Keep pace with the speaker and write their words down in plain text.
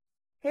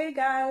Hey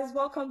guys,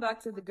 welcome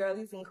back to the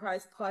Girlies in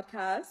Christ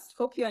podcast.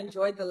 Hope you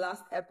enjoyed the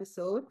last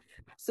episode.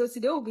 So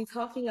today we'll be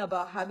talking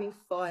about having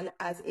fun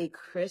as a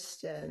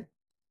Christian.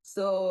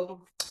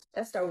 So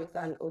let's start with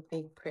an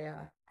opening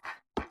prayer.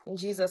 In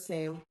Jesus'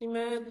 name,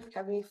 Amen.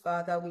 Heavenly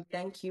Father, we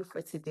thank you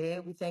for today.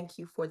 We thank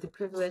you for the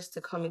privilege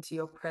to come into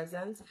your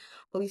presence.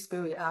 Holy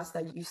Spirit, we ask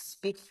that you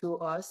speak through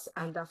us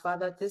and that,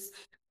 Father, this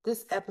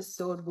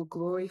episode will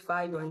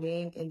glorify your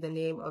name in the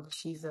name of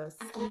Jesus.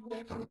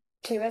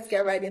 Okay, let's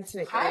get right into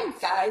it. Hi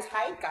guys.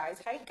 Hi guys.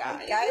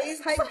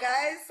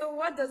 So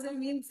what does it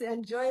mean to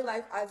enjoy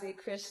life as a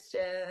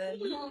Christian?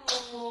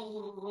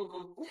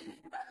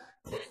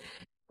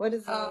 What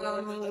is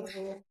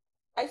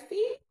I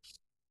think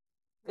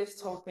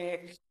this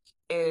topic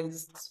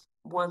is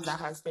one that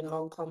has been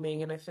long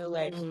coming, and I feel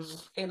like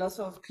a lot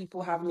of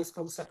people have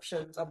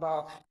misconceptions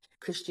about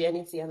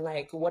Christianity and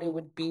like what it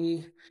would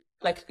be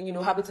like,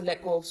 having to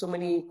let go of so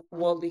many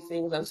worldly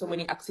things and so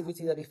many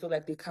activities that they feel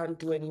like they can't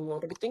do anymore.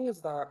 But the thing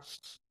is that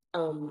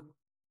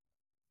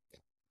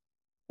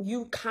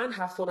you can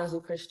have fun as a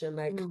Christian.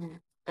 Like,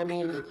 I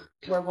mean,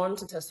 we're going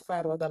to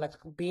testify about that. Like,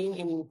 being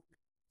in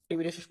a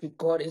relationship with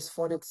God is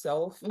fun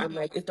itself, and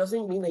like, it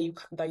doesn't mean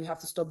that you have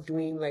to stop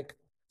doing like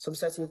some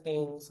certain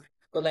things.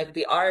 But like,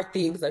 there are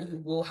things that you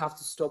will have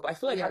to stop. I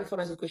feel like having fun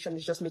as a Christian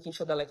is just making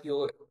sure that like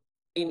you're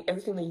in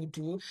everything that you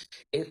do,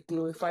 it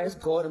glorifies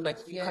God, and like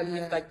you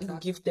you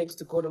give thanks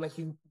to God, and like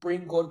you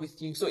bring God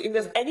with you. So if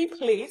there's any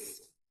place,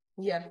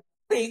 thing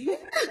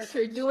that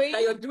you're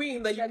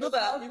doing that you know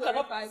that you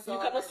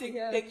cannot say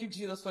thank you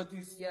Jesus for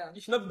this.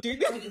 You should not be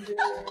doing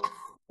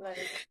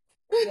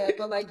this.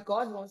 But like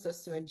God wants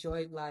us to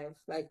enjoy life.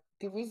 Like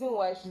the reason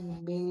why He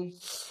made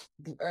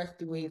the earth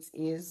the way it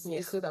is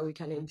so that we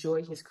can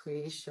enjoy His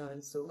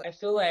creation. So I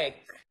feel like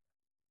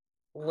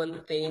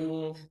one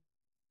thing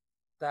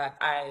that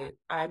I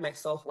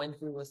myself went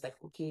through was like,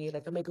 okay,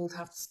 like am I going to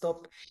have to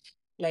stop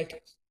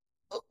like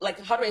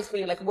how do I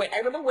explain it? Like I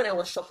remember when I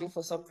was shopping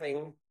for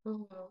something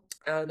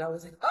and I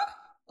was like,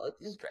 all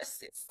these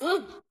dresses,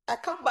 I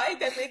can't buy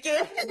them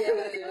again.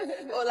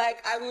 Or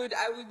like I would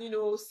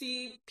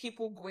see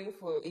people going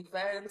for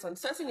events and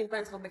certain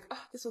events, and I'm like,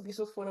 this will be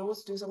so fun, I want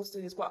to do this, I want to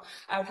do this. But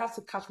I would have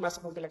to catch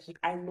myself and be like,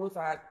 I know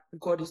that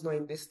God is not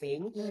in this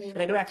thing,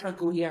 and I know I can't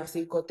go here and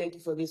say, God, thank you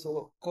for this,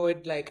 or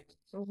God, like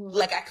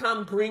I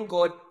can't bring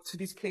God to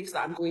this place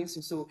that I'm going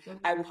to. So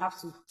I will have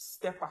to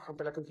step back and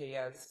be like, okay,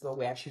 this is not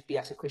where I should be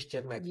as a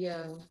Christian. Like,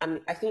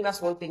 and I think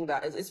that's one thing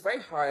that it's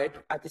very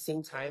hard at the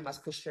same time as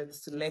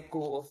Christians to let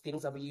go of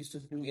things that we used to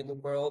do in the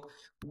world.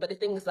 But the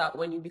thing is that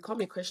when you become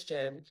a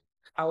Christian,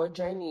 our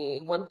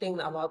journey, one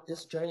thing about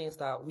this journey is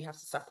that we have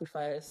to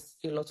sacrifice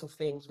a lot of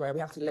things, right?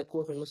 We have to let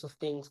go of a lot of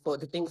things. But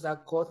the things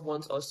that God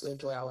wants us to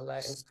enjoy our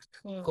lives,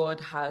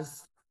 God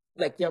has,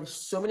 like, there are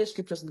so many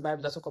scriptures in the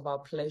Bible that talk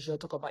about pleasure,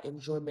 talk about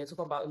enjoyment, talk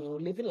about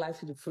living life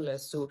to the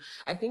fullest. So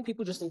I think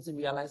people just need to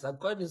realize that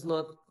God is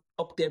not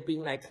up there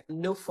being like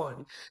no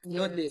fun,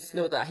 no this,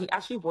 no that. He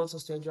actually wants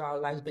us to enjoy our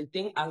lives. But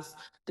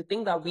the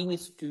thing that we need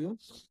to do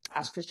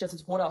as Christians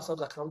is hold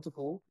ourselves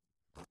accountable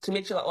to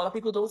make sure that other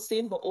people don't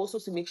sin, but also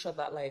to make sure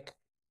that like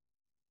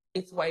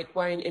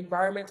we're in an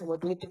environment and we're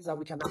doing things that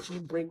we can actually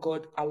bring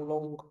God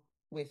along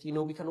with.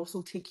 We can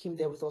also take Him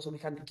there with us, so we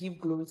can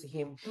give glory to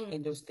Him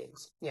in those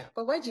things. Yeah.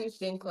 But why do you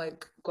think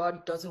like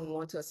God doesn't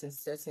want us in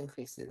certain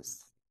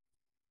places?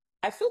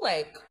 I feel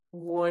like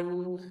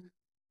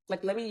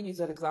let me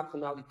use an example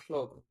now with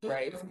club,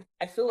 right?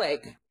 I feel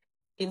like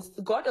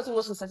God doesn't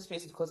want us in certain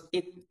spaces because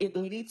it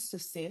leads to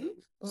sin.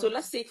 So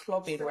let's say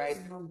clubbing, right?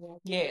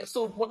 Yeah.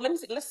 So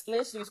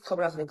let's use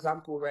clubbing as an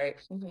example, right?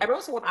 I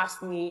remember someone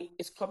asked me,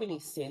 "Is clubbing a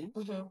sin?"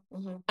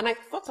 And I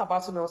thought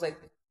about it and I was like,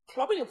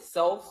 clubbing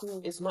itself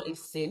is not a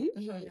sin,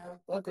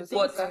 but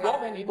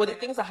the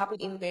things that happen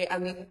in there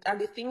and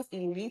the things it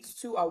leads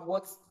to are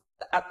what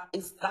that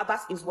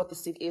is what the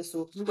sin is.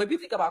 So when you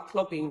think about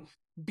clubbing,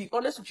 be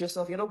honest with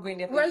yourself. You're not going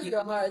there Where's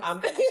your heart?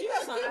 Where's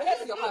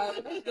your heart?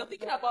 You're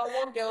thinking about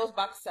one girl's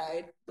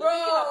backside.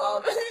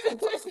 You're thinking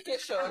about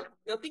intoxication.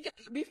 You're thinking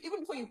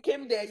even before you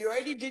came there, you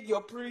already did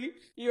your pre.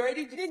 You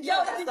already did the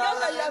girl that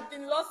you have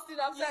been lost in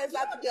after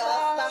that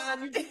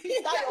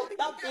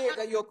babe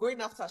that you're going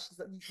after.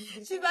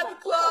 She's at the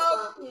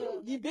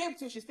club. The babe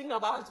too. She's thinking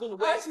about how she's going to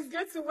wear. She's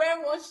going to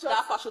wear one shirt.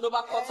 That fashion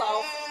over cut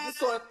out.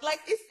 So like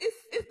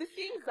it's the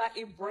things that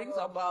it brings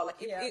about. Like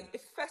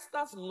it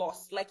festers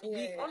lost. Like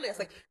be honest.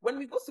 Like when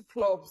we go to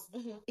clubs,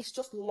 it's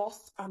just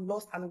lost and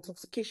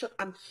intoxication,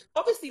 and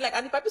obviously like,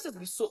 and the Bible says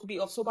be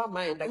of sober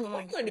mind. Like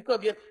when you're in the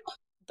club, you're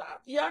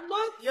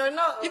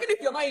not even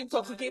if you're not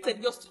intoxicated,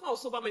 you're still of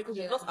sober mind because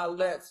you're not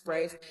alert,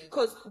 right?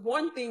 Because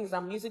one thing is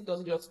that music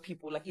doesn't do to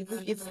people, like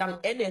it's an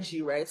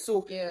energy, right?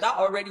 So that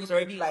already is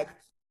already like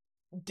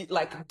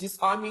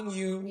disarming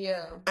you,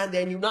 and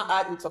then you not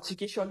add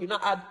intoxication, you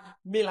not add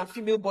male and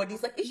female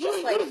bodies. Like it's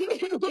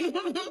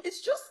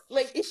just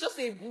like it's just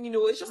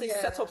a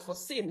setup for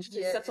sin. It's just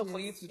a setup for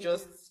you to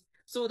just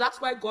So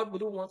that's why God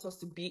wouldn't want us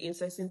to be in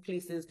certain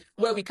places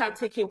where we can't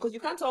take him. Because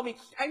you can't tell me,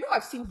 I know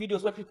I've seen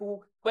videos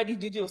where the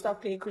DJ will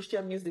start playing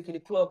Christian music in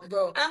the club.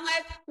 Bro. And I'm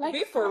like,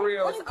 be for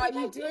real. What are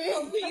you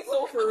doing? Be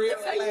so for real.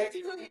 Like,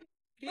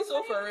 be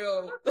so for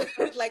real.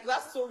 Like,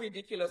 that's so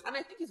ridiculous. And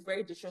I think it's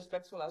very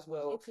disrespectful as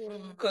well.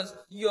 Because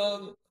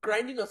you're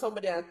grinding on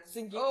somebody and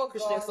singing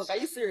Christian songs. Are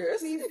you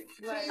serious? Please,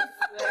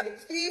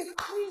 please.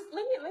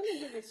 Let me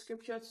give a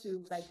scripture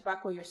to like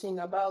back what you're saying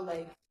about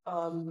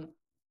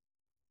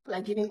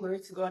like giving glory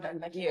to God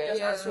and like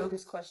answering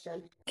this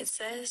question. It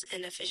says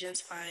in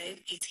Ephesians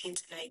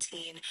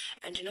 5:18-19,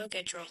 and do not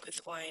get drunk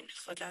with wine,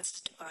 for that is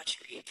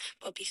debauchery,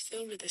 but be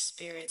filled with the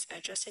Spirit,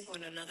 addressing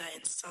one another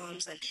in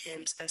psalms and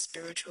hymns and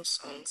spiritual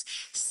songs,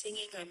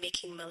 singing and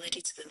making melody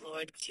to the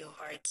Lord with your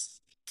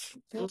hearts.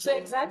 So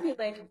exactly,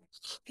 like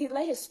he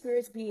let his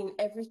spirit be in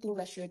everything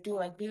that you're doing,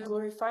 like be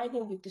glorifying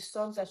him with the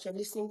songs that you're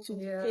listening to,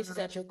 the places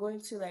that you're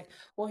going to, like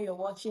what you're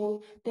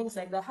watching, things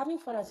like that. Having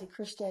fun as a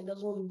Christian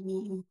doesn't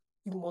mean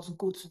you must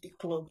go to the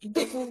club. It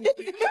doesn't mean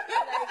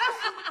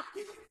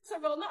so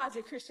well, not as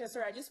a Christian,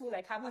 sorry, I just mean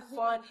like having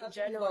fun in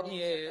general.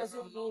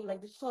 Doesn't mean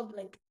like the club,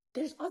 like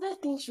there's other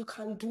things you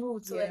can do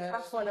to like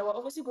have fun. And we're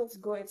obviously going to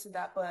go into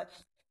that, but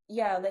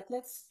yeah, like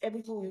let's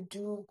everything you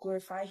do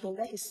glorify him.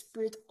 Let his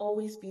spirit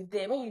always be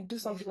there. When you do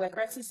something like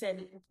Rexy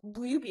said,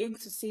 will you be able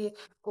to say,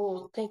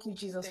 "Oh, thank you,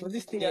 Jesus, for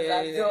this thing that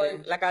I've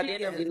done"? Like at the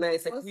end of the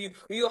night, like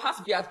you have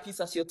to be at peace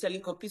as you're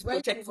telling God, please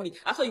protect me.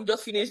 After you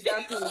just finished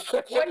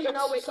when you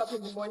now wake up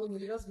in the morning,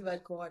 you just be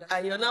like, God.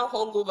 And you're now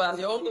hungover.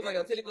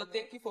 You're telling God,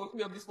 thank you for waking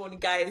me up this morning,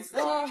 guys.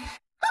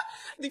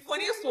 The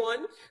funniest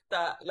one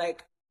that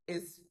like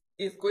is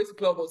going to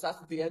club on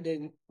Saturday and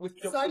then with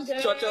church on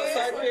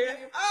Sunday.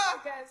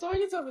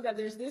 Somebody told me that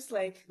there's this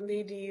like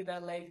lady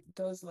that like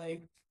does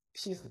like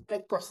she's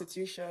like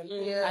prostitution.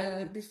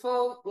 And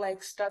before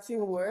like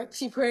starting work,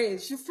 she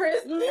prays. She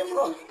prays.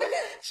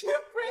 She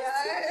prays.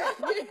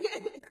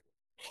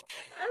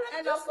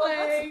 And I'm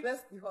like,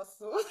 that's the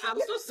hustle. I'm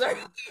so sorry.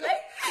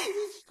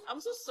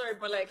 I'm so sorry,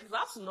 but like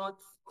that's not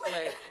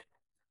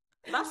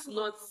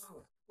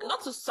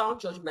not to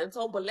sound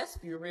judgmental, but let's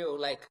be real,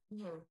 like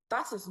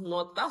that's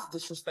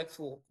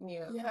disrespectful.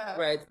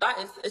 Right.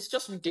 It's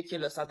just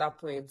ridiculous at that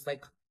point.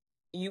 Like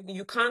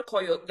you can't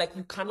call you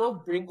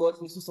cannot bring God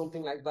into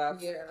something like that.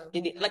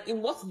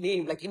 In what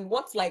name? Like in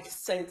what like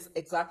sense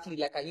exactly?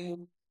 Like are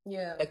you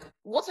like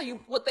what are you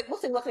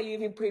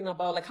even praying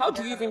about? Like how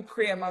do you even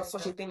pray about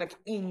such a thing like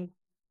in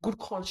good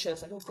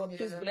conscience? Like, oh God,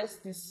 please bless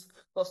this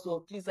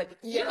gospel, please. Like,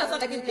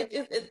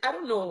 I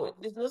don't know.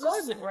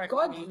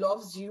 God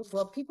loves you,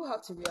 but people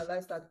have to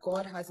realize that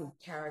God has a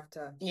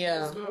character.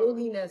 Yeah. His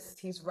holiness,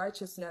 his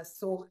righteousness.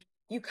 So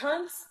you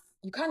can't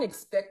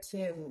expect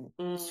him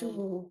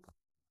to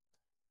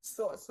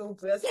so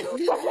bless you.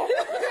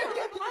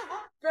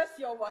 Press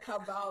your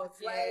walkabout.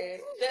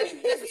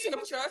 There's a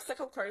scripture,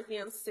 2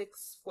 Corinthians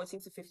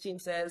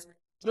 6:14-15 says,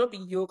 do not be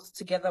yoked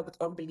together with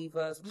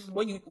unbelievers.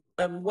 When you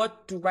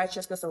what do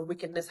righteousness and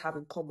wickedness have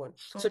in common?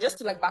 So just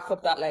to like back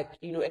up that like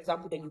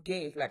example that you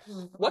gave, like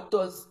what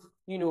does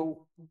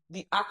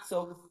the acts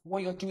of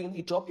what you're doing,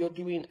 the job you're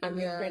doing, and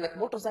you're praying, like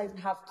what does that even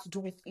have to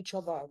do with each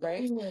other,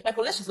 right? Like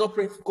unless she's not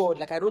praying to God,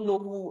 like I don't know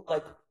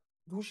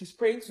who she's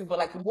praying to, but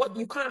like what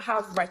you can't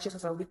have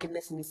righteousness and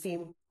wickedness in the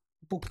same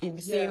book, in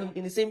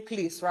the same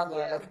place,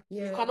 rather.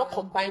 You cannot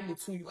combine the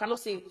two. You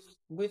cannot say,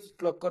 with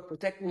God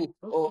protect me,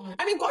 or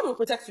I mean God will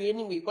protect you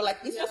anyway, but like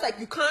it's just like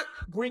you can't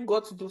bring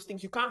God to those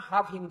things. You can't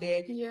have him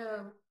there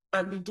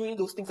and be doing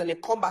those things and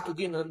then come back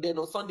again, and then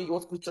on Sunday you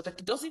want to go to church. Like,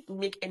 it doesn't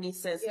make any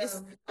sense.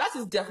 That's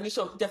his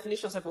definition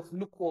of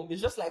lukewarm.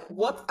 It's just like,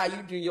 what are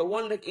you doing? You're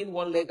one leg in,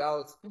 one leg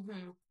out.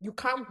 You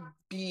can't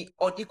be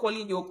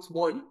unequally yoked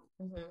one,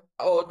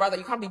 or rather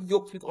you can't be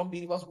yoked with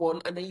unbelievers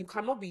one, and then you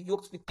cannot be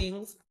yoked with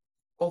things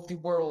of the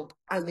world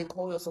and then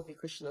call yourself a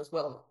Christian as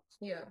well.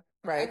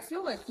 Right. I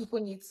feel like people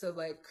need to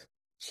like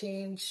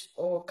change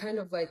or kind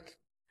of like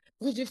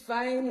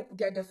redefine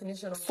their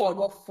definition of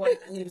what fun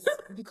is,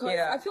 because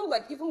I feel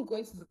like even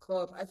going to the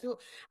club,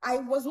 I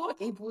was not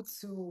able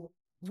to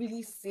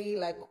really say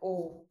like,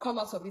 oh, come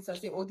out of it and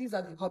say, oh, these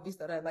are the hobbies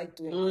that I like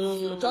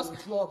doing. Just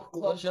club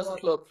all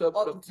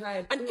the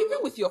time. And even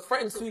with your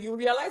friends, so you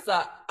realize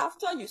that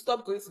after you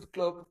stop going to the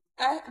club,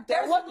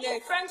 there's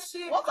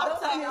friendship. What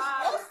after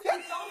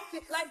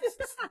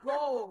like,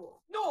 bro,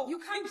 no, you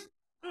can't.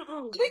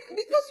 Like,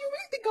 because you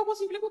really think I was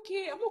like,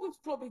 okay, I'm not going to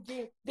club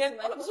again. Then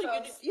all of a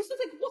sudden you still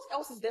think, what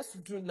else is there to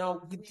do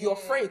now with your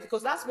friends?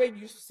 Because that's where you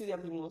used to see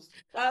them the most.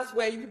 That's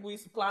where you people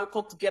used to plan,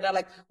 come together.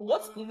 Like,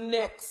 what's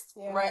next,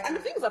 right? And the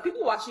thing is that people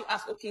will actually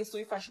ask, okay, so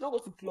if I should not go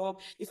to club,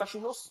 if I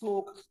should not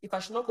smoke, if I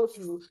should not go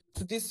to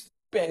this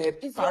parade,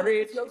 if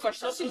I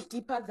should not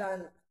deeper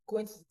than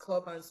going to the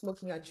club and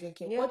smoking and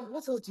drinking.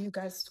 What else do you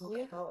guys talk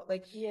about?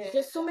 Like,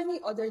 there's so many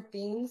other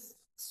things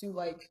to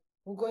like.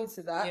 We'll go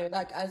into that,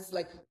 like as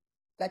like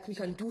like we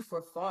can do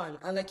for fun,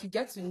 and like you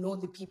get to know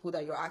the people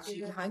that you're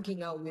actually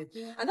hanging out with,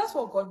 and that's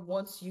what God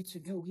wants you to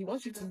do. He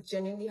wants you to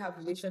genuinely have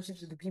relationships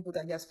with the people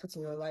that He has put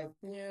in your life.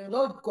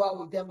 Not go out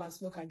with them and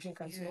smoke and drink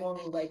and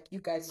tomorrow like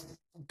you guys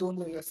don't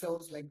know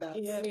yourselves like that.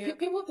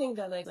 People think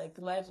that like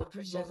the lives of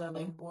Christians are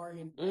like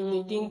boring. Like,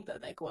 they think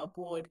that like we're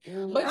bored.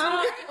 But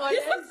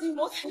that's the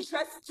most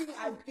interesting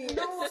I think.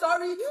 No,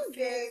 sorry, you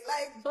say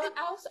like. But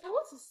I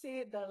want to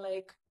say that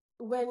like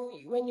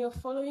when you're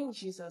following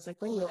Jesus,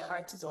 like when your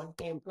heart is on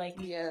Him, like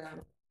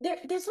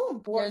there's no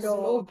boredom. There's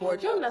no boredom.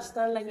 Do you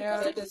understand? Like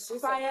because there's it's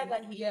this fire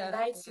that He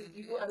ignites in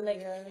you, and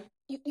like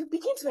you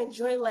begin to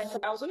enjoy life.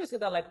 I was going to say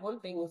that like one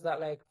thing is that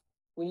like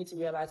we need to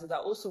realize is that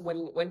also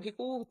when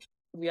people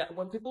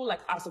like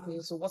ask the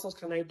question, so what else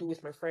can I do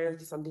with my friends,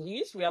 this and that, you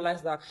need to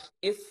realize that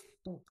if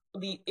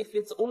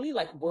it's only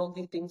like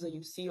worldly things that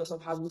you see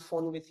yourself having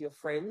fun with your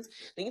friends,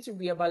 they need to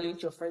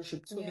reevaluate your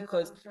friendship too.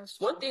 Because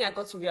one thing I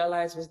got to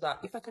realize was that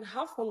if I can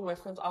have fun with my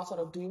friends outside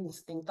of doing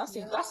these things, that's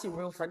a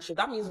real friendship.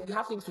 That means we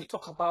have things to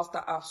talk about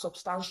that are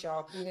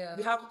substantial.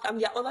 We have,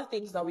 and there are other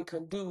things that we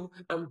can do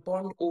and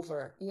bond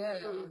over.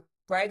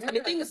 Right? And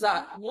the thing is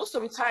that most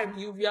of the time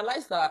you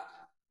realize that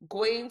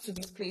going to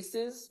these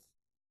places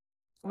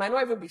might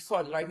not even be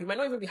fun. Like you might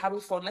not even be having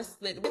fun.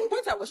 The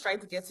point I was trying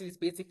to get to is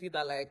basically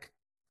that like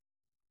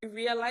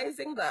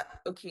realizing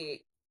that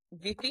okay,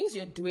 the things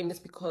you're doing is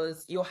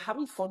because you're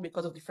having fun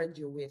because of the friends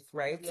you're with,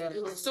 right?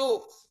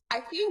 So I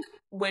think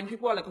when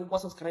people are like,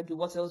 what else can I do?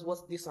 What else?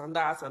 What's this and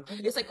that? And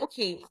it's like,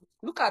 okay,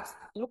 look at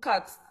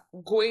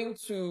going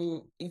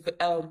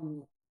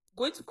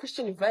to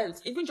Christian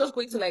events, even just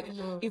going to like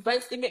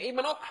events, it may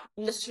not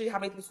necessarily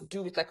have anything to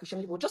do with like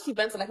Christian people, just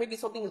events like maybe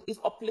something is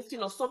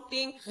uplifting or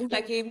something,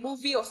 like a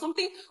movie or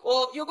something,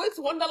 or you're going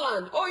to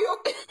Wonderland, or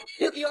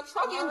you're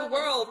traveling the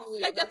world,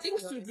 like there are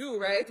things to do,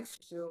 right?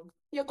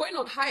 You're going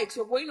on hikes,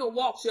 you're going on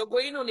walks, you're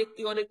going on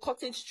a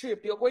cottage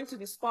trip, you're going to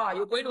the spa,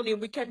 you're going on a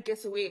weekend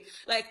getaway.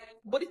 Like,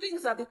 but the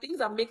things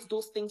that makes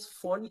those things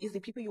fun is the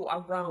people you're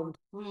around.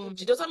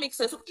 Does that make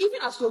sense? So even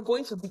as you're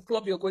going to the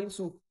club, you're going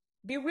to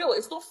be real.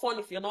 It's not fun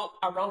if you're not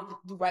around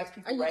the right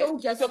people, and you right? don't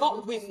get if you're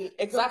not really, with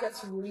exactly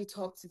to really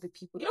talk to the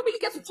people. You don't really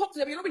get to talk to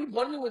them. You're not really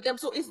bonding with them.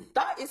 So it's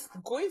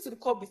going to the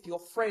club with your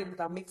friend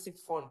that makes it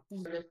fun.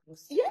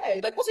 Yeah,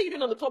 like what are you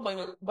doing on the club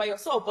by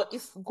yourself? But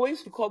it's going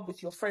to the club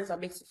with your friends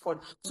that makes it fun.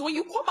 So when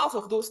you come out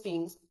of those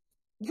things,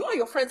 you and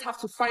your friends have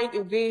to find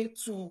a way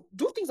to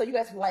do things that you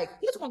guys like.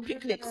 Let's go on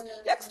picnics.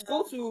 Let's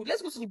go to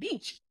the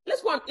beach.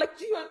 Let's go on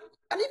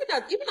and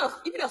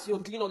even as you're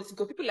doing all these things,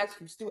 because people like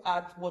to still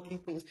add worldly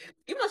things.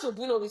 Even as you're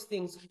doing all these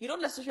things, you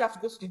don't necessarily have to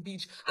go to the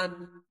beach, and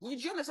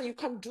you understand you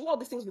can do all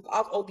these things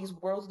without all these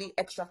worldly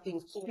extra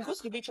things. You go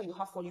to the beach and you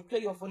have fun. You play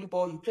your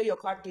volleyball, you play your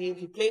card games,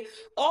 you play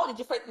all the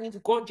different things. You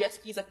go on jet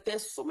skis. Like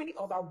there's so many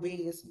other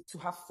ways to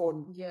have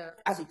fun.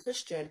 As a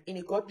Christian in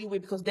a godly way,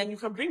 because then you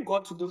can bring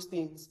God to those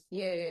things.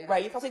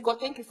 Right? You can say, God,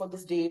 thank you for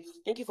this day,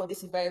 thank you for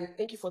this event,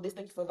 thank you for this,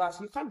 thank you for that.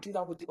 So you can't do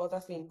that with the other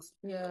things.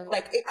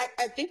 Like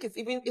I think it's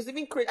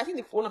even crazy. I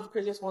think one of the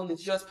craziest ones is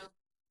just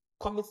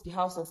coming to the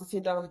house and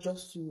sitting down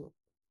just to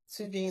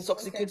be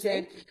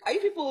intoxicated. Are you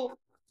people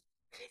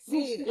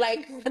see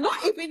like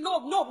not even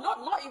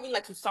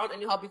like to sound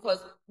anyhow,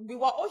 because we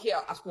were all here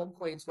at one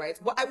point, right?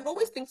 But I would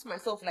always think to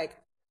myself like,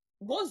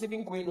 what's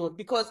even going on?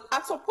 Because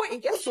at some point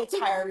it gets so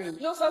tiring.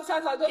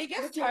 Sometimes I just it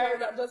gets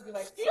tired. and just be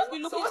like, you just be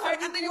looking tired,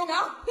 and then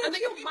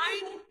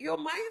your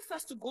mind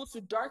starts to go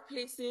to dark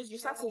places. You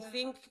start to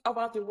think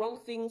about the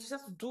wrong things. You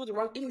start to do the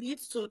wrong. It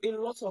leads to a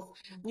lot of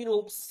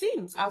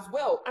sins as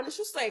well. And it's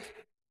just like,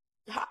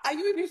 are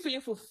you even feeling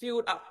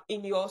fulfilled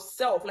in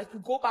yourself? Like you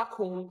go back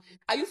home,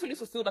 are you feeling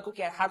fulfilled? Like,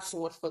 okay, I had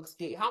so much fun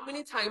today. How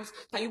many times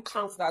can you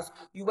count that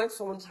you went to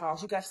someone's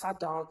house, you guys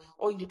sat down,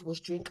 all you did was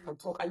drink and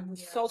talk, and you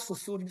felt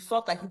fulfilled? You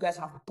felt like you guys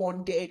have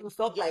bonded. You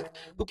felt like,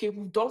 okay,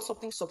 we've done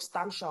something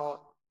substantial.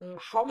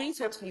 How many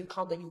times can you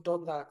count that you've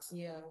done that?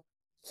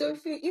 So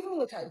if you even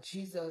look at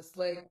Jesus,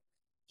 like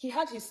he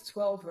had his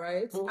 12,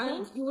 right?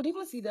 And you would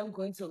even see them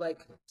going to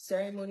like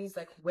ceremonies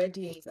like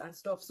weddings and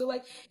stuff. So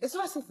like it's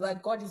not as if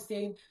like God is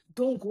saying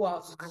don't go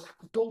out and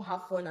don't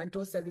have fun and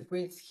don't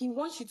celebrate. He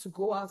wants you to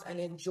go out and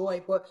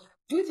enjoy, but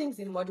do things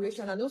in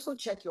moderation, and also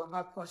check your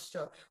heart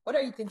posture. What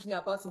are you thinking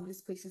about in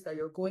these places that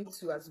you're going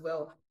to as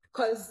well?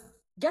 Because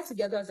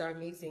get-togethers are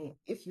amazing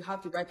if you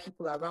have the right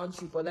people around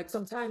you, but like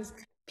sometimes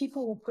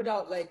people will put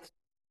out like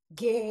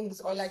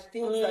games or like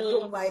things that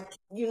don't like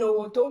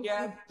don't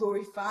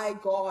glorify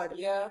God,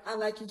 and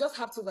like you just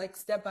have to like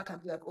step back and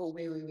be like, oh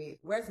wait,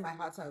 where's my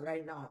heart at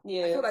right now? I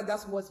feel like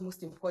that's what's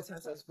most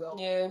important as well.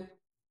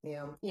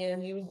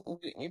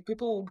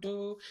 People will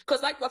do,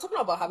 because like we're talking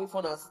about having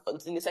fun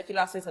in the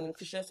secular sense and in the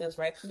Christian sense,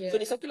 right? So in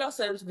the secular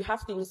sense, we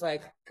have things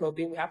like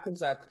clubbing, we have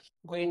things like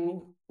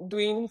doing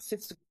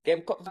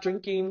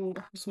drinking,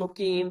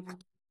 smoking,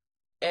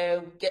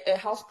 get a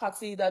house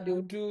party that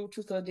they'll do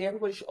truth or dare.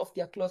 Everybody should off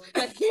their clothes.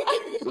 Like,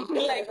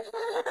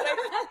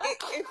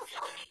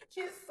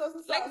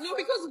 like no,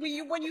 because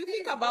when you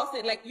think about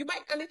it, like you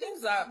might, and the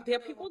things that there are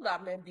people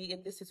that might be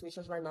in these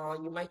situations right now,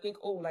 and you might think,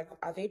 oh, like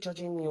are they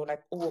judging me, or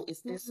like, oh,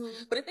 is this?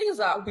 But the thing is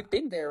that we've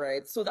been there,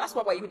 right? So that's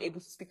why we're even able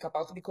to speak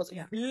about it, because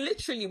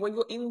literally when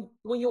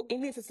you're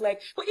in it, it's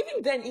like, but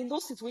even then in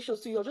those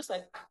situations too, you're just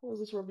like, oh, is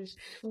this rubbish?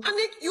 And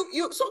then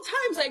you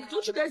sometimes, like,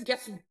 don't you guys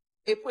get to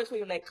a point where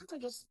you're like,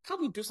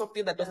 can't we do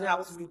something that doesn't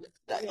have to be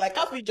like,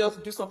 can't we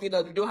just do something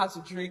that we don't have to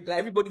drink? Like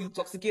everybody's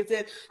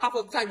intoxicated half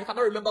of the time, you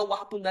cannot remember what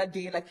happened that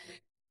day. Like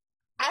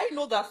I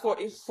know that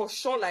for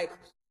sure, like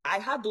I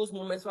had those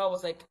moments where I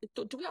was like,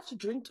 do we have to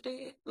drink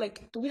today?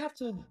 Like, do we have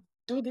to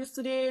do this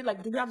today?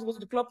 Like, do we have to go to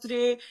the club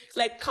today?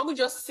 Like, can we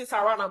just sit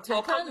around and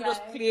talk? Can't we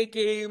just play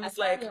games?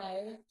 Like,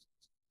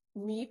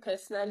 me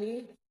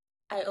personally,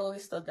 I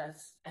always thought that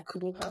I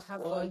couldn't have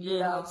fun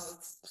without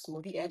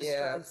smoking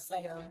extras.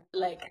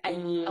 Like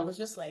I was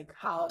just like,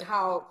 how?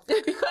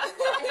 Because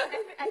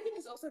I think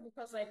it's also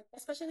because, like,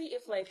 especially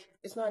if like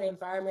it's not an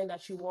environment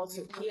that you want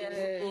to be in,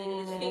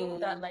 I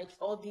think that like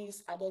all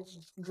these added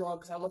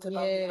drugs and whatever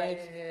will,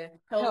 like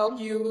help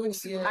you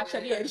to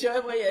actually enjoy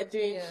what you're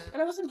doing.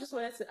 And I also just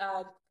wanted to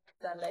add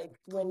that, like,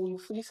 when you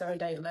fully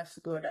surrender your life to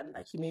God and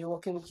like you may be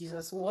walking with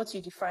Jesus, what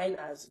you define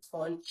as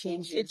fun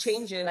changes. It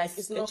changes. Like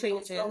it's not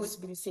always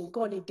be the same.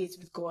 Go on a date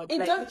with God. It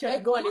like, does.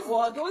 Like, go on a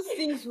walk.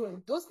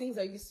 Those things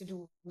I used to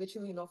do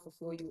literally not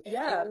fulfill you.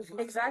 Yeah,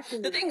 exactly.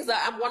 The thing is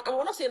that I'm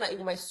not saying that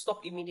it might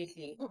stop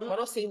immediately. We're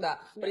not saying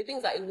that, but the thing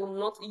is that it will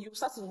not. You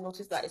start to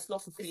notice that it's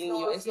not fulfilling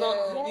you. It's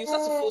not. You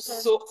start to feel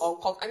so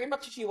uncomfortable. I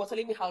remember Chichi, you were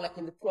telling me how, like,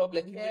 in the club,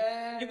 like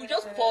you would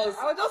just pause.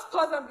 I would just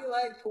pause and be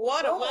like,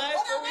 what am I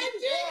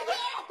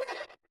doing?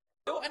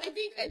 No, and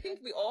I think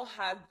we all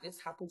had this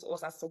happen to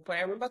us at some point.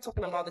 I remember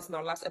talking about this in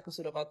our last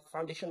episode about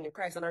foundation in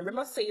Christ, and I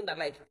remember saying that,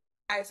 like,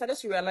 I started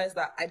to realize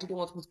that I didn't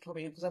want to go to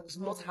clubbing because I was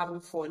not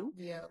having fun.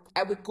 Yeah.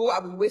 I would go, I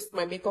would waste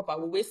my makeup, I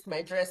would waste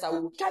my dress, I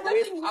would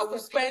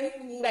spend,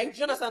 like,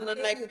 Jonathan,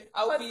 and like,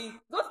 I would be,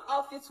 those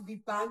outfits would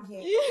be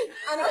banging.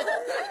 Yeah. And I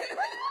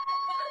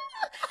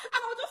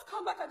would just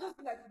come back and just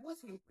be like, what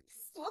a waste.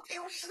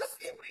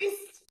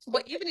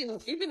 But even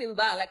in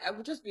that, like, I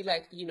would just be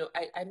like, you know,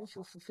 I don't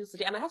feel fulfilled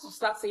today, and I have to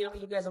start saying, okay,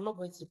 you guys, I'm not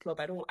going to the club.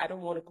 I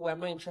don't want to go. I'm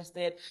not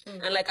interested.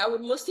 And like, I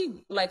would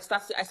mostly like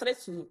I started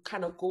to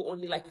kind of go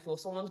only like if it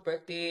was someone's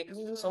birthday,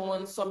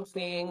 someone's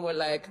something, or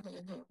like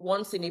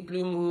once in a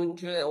blue moon,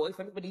 or if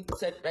everybody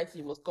said, right,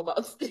 you must come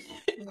out,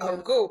 I'll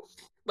go.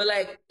 But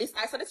like,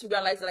 I started to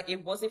realize that, like,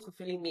 it wasn't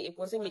fulfilling me. It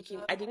wasn't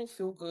I didn't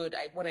feel good.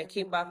 When I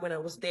came back, when I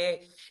was there,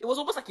 it was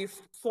almost like a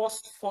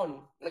forced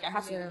fun. Like I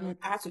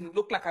had to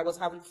look like I was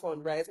having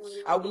fun, right?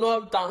 I would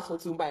not dance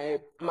until my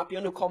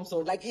piano comes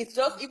on. Like it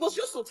was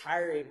just so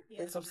tiring.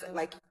 In some sense.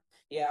 Like,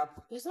 yeah.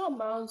 There's no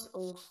amount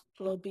of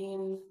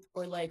clubbing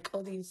or like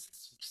all these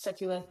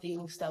secular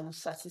things that will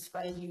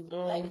satisfy you.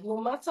 Like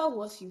no matter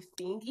what you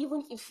think,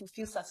 even if you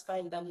feel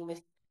satisfied in that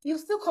moment, you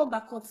still come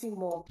back wanting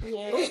more.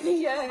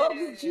 Yeah. But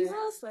with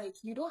Jesus, like,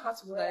 you don't have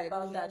to worry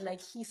about that.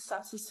 Like, he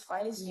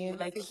satisfies you.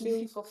 Like,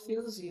 he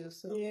fulfills you.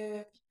 So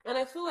yeah. And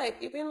I feel like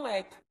even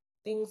like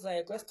things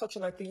like, let's touch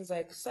on like things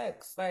like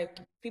sex. Like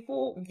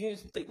people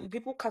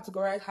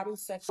categorize having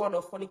sex fun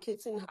or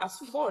fornicating as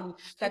fun.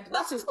 Like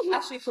that is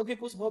actually for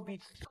people's hobby.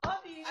 I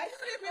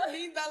don't even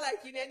mean that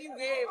like in any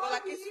way, but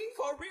like it's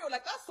for real.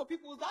 Like that's for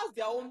people. That's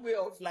their own way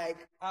of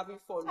like having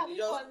fun. You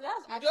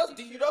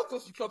don't go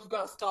to clubs to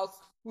go and scout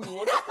who you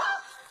want.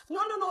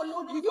 No.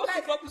 You go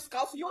to club to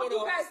scout who you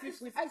want.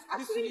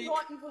 Actually,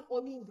 not even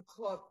only in the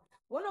club.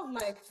 One of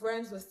my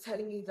friends was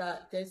telling me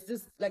that there's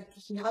this, like,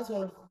 he has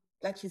one of,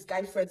 like, his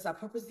guy friends that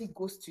purposely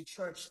goes to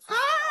church.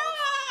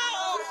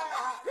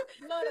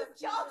 Lot of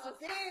jobs,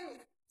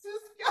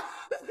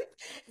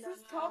 to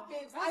stop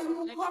it. And you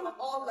will come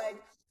all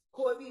like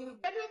holy. And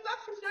it's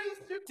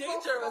actually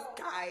dangerous,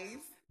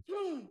 guys.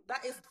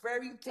 That is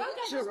very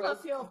dangerous.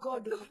 Not fear of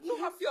God. You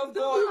have fear of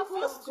God.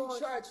 Goes to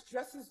church,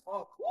 dresses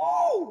up.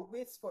 Woo!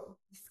 Waits for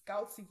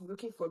scouting,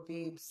 looking for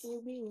babes.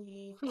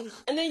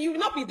 And then you will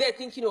not be there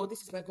thinking, oh,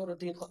 this is my God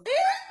ordained.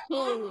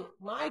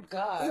 My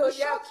God. So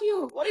shock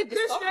you. What a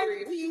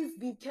discovery. Please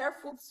be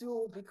careful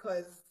too,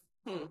 because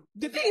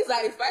the thing is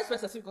that it's vice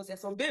versa, because there's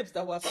some babes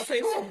that were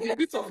suffering some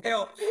bits of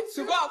hell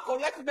to go and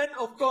collect men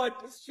of God.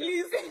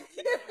 Please,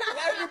 let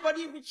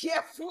everybody be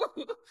careful.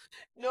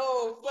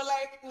 No, but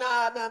like,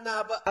 nah.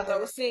 But as I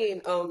was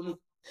saying,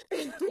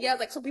 yeah,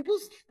 like some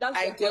people's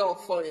idea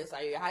of fun is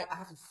like, I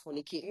have to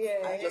fornicate.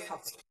 Yeah, I just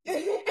have to.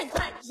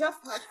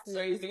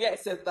 So yeah, I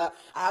said that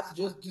I have to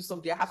just do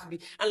something. I have to be,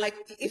 and like,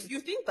 if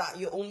you think that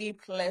your only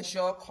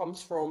pleasure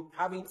comes from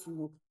having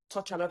to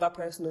touch another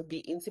person or be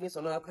intimate with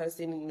another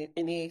person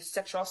in a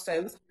sexual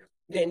sense,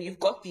 then you've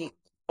got the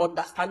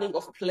understanding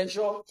of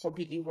pleasure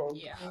completely wrong.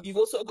 Yeah. You've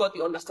also got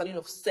the understanding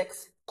of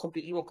sex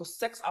completely wrong, because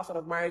sex outside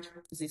of marriage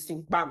is a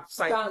sin. Bam,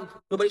 sign.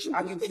 Nobody should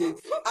argue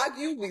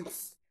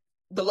with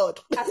the Lord.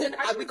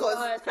 Because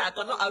I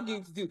cannot argue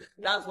with you.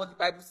 That's what the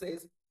Bible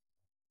says.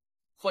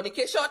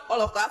 Fornication,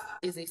 all of that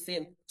is a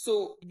sin.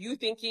 So you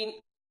thinking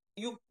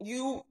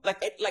you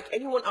like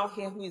anyone out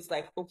here who is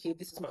like, okay,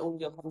 this is my only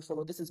way of having fun,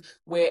 or this is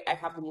where I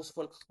have the most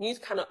fun. You need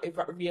to kind of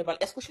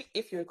reevaluate, especially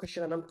if you're a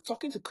Christian, and I'm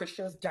talking to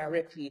Christians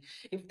directly.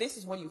 If this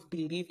is what you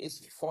believe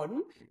is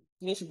fun,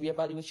 you need to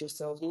reevaluate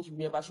yourselves. You need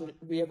to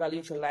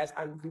reevaluate your lives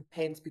and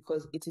repent,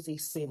 because it is a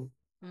sin.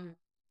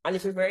 And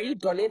if you've already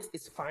done it,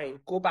 it's fine.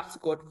 Go back to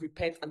God,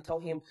 repent, and tell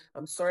Him,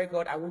 I'm sorry,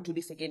 God, I won't do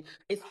this again.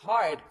 It's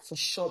hard for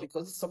sure,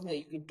 because it's something that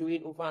you've been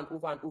doing over and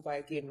over and over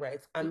again,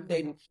 right? And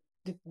then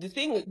the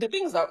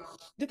things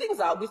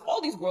are with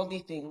all these worldly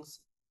things,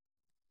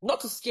 not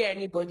to scare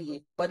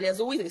anybody, but there's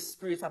always a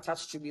spirit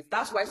attached to it.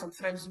 That's why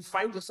sometimes you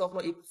find yourself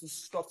not able to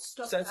stop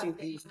certain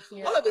things.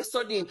 Yeah. All of a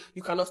sudden,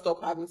 you cannot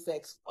stop having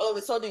sex. All of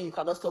a sudden, you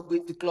cannot stop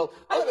going to the club.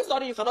 All of a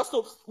sudden, you cannot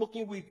stop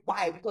smoking weed.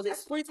 Why? Because a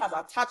spirit has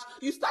attached.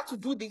 You start to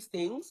do these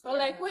things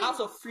out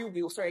of free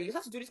will. Sorry, you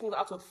start to do these things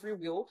out of free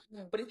will.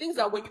 Yeah. But the things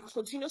that when you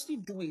continuously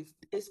do it,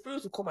 a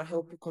spirit will come and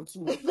help you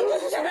continue.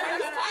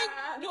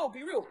 No,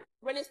 be real.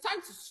 When it's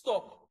time to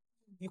stop,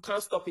 you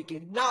can't stop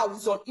again. Now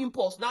it's on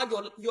impulse. Now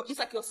you're it's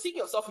like you're seeing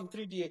yourself in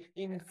 3D.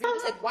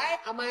 It's like, why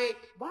am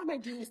I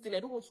doing this thing? I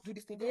don't want to do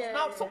this thing. Yeah,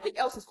 now something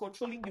else is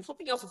controlling you.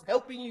 Something else is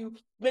helping you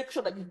make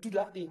sure that you do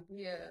that thing.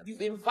 Yeah.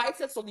 You've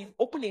invited something, you've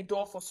opened a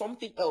door for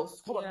something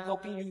else to come and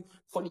helping you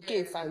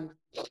fornicate and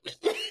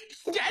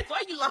that's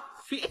why you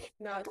laughing.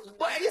 No,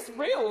 but it's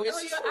real.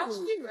 It's you're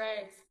actually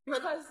right.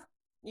 Because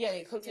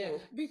continue.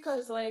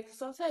 Because like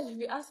sometimes you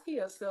be asking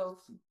yourself,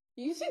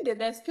 you see that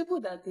there's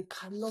people that they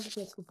cannot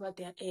get over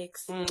their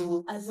ex. As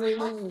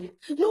in,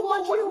 no,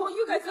 what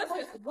you guys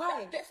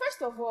why?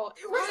 First of all,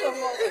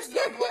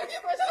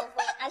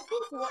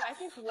 I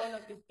think one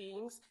of the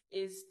things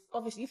is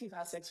obviously if you've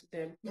had sex with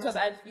them, because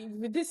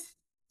with this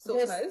soul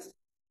ties.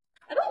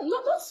 I don't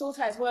not soul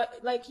ties, but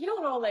like you know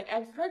how like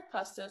I've heard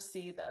pastors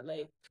say that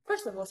like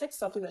first of all, sex is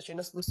something that you're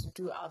not supposed to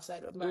do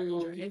outside of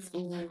marriage,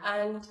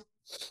 and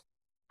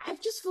I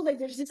just feel like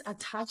there's this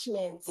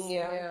attachment.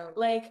 Yeah.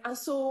 Like, and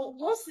so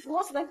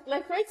what's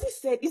like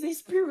Francis said, is a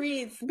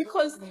spirit.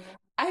 Because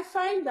I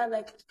find that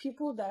like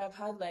people that have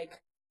had like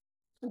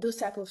those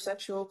type of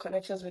sexual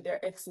connections with their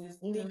exes,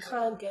 they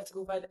can't get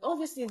over it.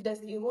 Obviously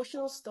there's the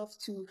emotional stuff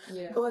too.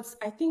 Yeah. But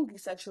I think the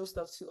sexual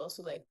stuff too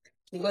also like,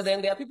 because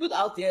then there are people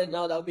out there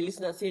now that will be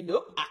listening and say,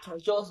 no, I can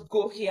just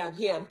go here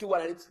and do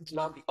what I need to do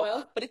now.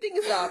 Well, but the thing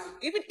is that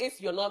even if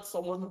you're not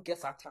someone who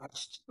gets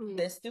attached,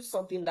 there's still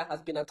something that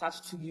has been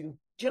attached to you.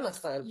 Do you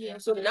understand? Yeah.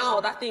 So now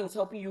that thing is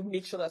helping you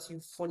make sure that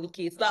you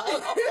fornicate. That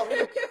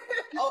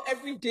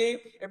every day,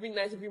 every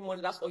night, every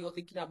morning, that's all you're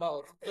thinking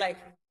about. Like,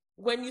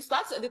 when you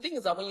start, the thing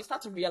is that when you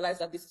start to realize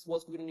that this is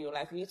what's going on in your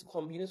life, you need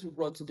to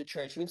run to the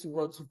church, you need to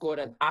run to God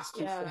and ask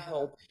Him for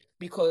help,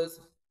 because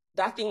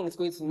that thing is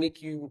going to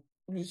make you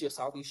lose your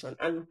salvation.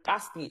 And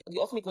that's the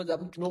ultimate goal,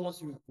 that we don't want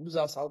to lose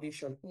our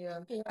salvation. Yeah.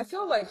 I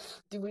feel like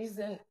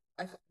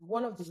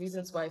one of the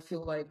reasons why I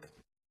feel like,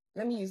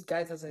 let me use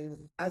guys as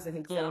an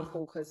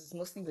example, because it's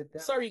mostly with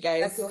them. Sorry,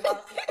 guys.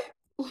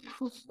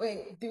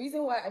 Wait, the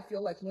reason why I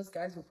feel like most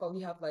guys will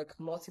probably have like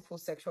multiple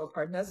sexual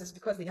partners is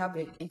because they have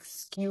a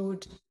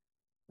skewed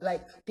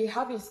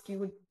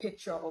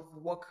picture of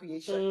what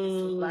creation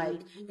is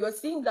like. You're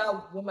seeing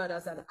that woman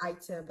as an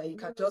item that you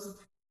can just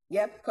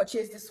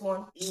purchase this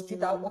one, do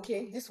that,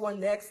 okay, this one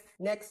next.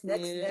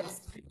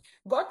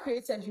 God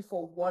created you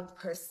for one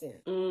person.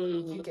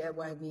 You get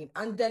what I mean?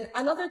 And then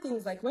another thing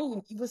is like when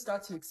you even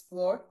start to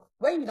explore,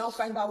 when you now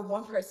find out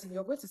one person,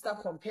 you're going to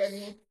start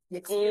comparing the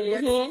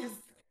experiences.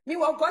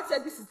 Meanwhile, God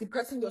said this is the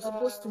person you're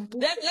supposed to do.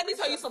 Let me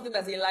tell you something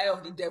that's a lie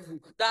of the devil.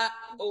 That,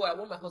 I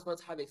want my husband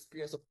to have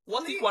experience.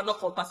 What if we're not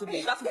compatible?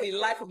 That is a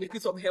lie from the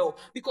pit of hell.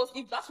 Because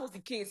if that was the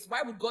case,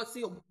 why would God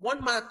say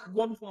one man,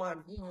 one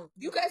woman?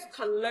 You guys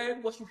can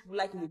learn what you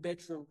like in the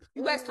bedroom.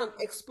 You guys can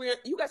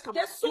experience. You guys can.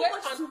 There's so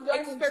much to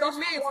learn in just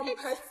one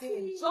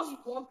person. Just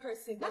one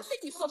person. That thing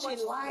is such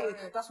a lie.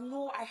 That's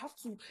no. I have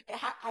to.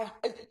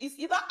 It's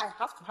either I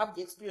have to have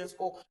the experience,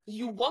 or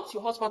you want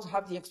your husband to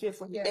have the experience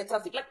when he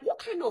enters it. Like, what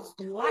kind of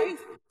life?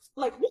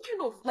 Like, what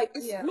kind of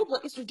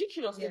it's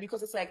ridiculous,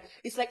 because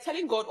it's like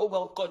telling God, oh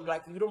well, God,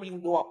 like you don't really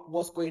know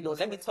what's going on.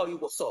 Let me tell you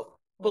what's up.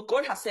 But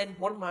God has said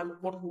one man,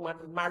 one woman,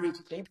 married,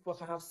 then people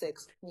can have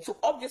sex. So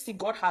obviously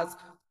God has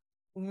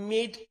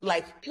made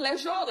like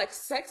pleasure, like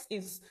sex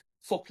is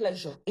for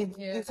pleasure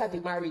inside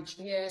the marriage.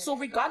 Yeah. So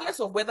regardless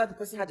of whether the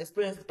person had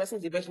experience, the person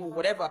is a virgin,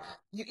 whatever,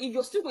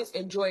 you're still going to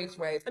enjoy it,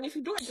 right? And if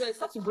you don't enjoy it,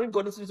 start to bring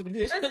God into the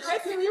relationship. I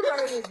think you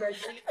marry a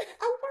virgin.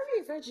 I would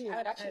marry a virgin.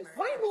 Actually,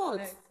 why not?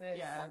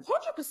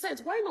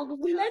 100%. Why not?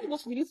 We learn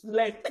what we need to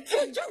learn.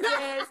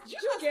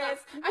 Yes.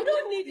 I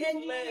don't need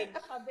any.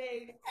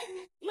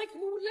 Like, we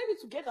will learn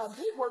it together.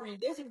 Don't worry.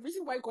 There's a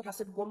reason why God has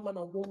said one man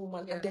and one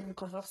woman, and then you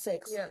can have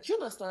sex. Yeah. Do you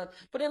understand?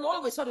 But then all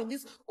of a sudden,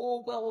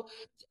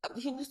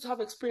 he needs to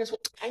have experience.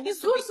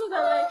 It's good so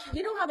that like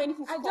they don't have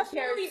anything to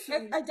compare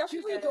to. I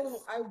definitely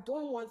don't. I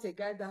don't want a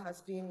guy that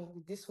has been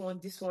this one,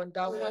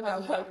 that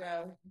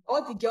one.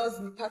 All the girls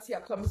in the party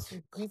are coming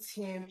to greet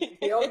him.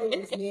 They all know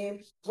his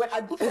name. When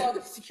I go to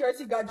the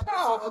security guard,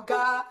 oh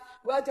God,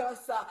 well done,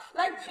 sir.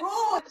 Like,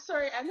 bro.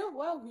 Sorry, I know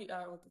while we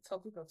are on the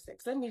topic of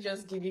sex, let me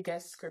just give you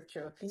guys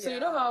scripture. So you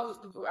know how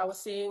I was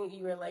saying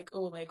you were like,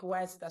 oh, like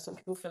why is it that some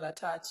people feel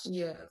attached?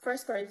 Yeah. 1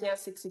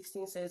 Corinthians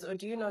 6:16 says, or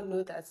do you not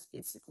know that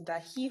it's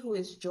that he who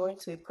is joined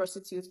to a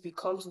prostitute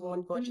becomes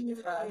one body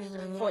with her?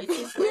 For it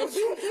is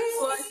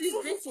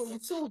written, the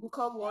two will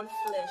become one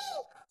flesh.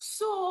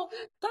 So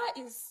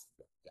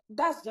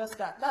that's just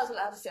that. That's what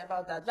I have to say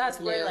about that. That's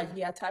where like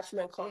the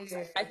attachment comes.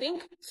 I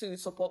think to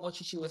support what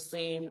Chichi was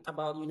saying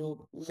about, you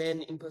know,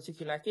 men in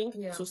particular, I think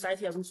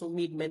society has also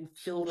made men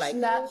feel like they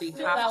have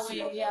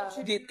to.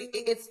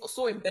 It's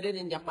so embedded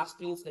in their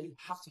masculinity that you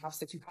have to have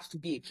sex, you have to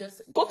be.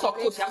 Go talk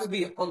coach, you have to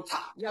be on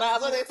top.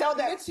 That's what they tell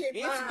them.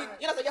 You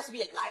have to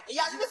be a light.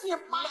 Yeah, you have to be a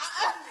man.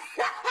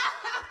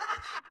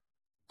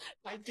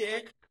 My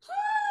dear.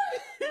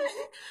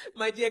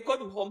 My dear, God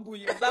will humble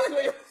you. That's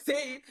what you're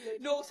saying.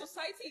 No,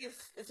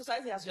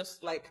 society has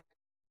just like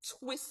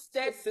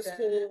twisted this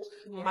whole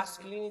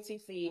masculinity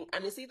thing,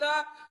 and it's either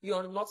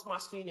you're not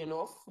masculine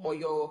enough, or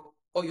you're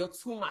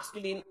too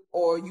masculine,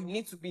 or you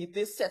need to be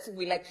this certain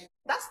way. Like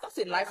that's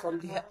a lie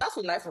from that's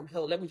a lie from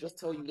hell. Let me just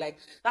tell you, like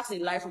that's a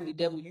lie from the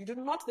devil. You do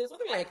not. There's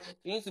nothing like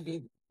you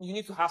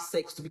need to have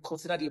sex to be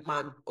considered a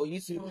man, or you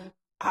need to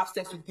have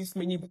sex with this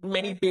many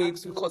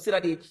babes, we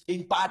consider a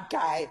bad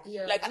guy.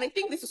 Like, and I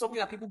think this is something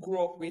that people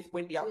grow up with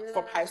when they are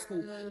from high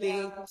school.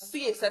 They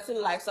see a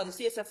certain lifestyle, they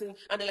see a certain,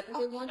 and they're like,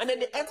 oh, and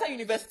then they enter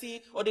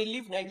university, or they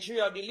leave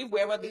Nigeria, or they live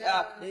wherever they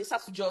are, they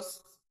start to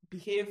just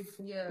behave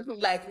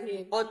like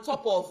on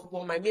top of,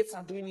 well, my mates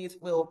are doing it,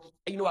 well,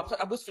 you know, I'm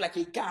supposed to feel like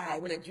a guy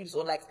when I do this,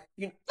 or like,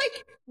 you know,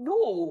 like,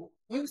 no,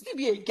 you still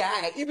be a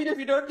guy, even if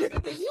you don't do it.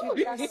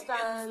 You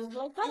understand?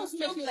 Like, that doesn't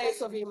make you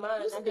less of a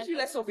man. It doesn't make you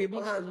less of a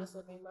man.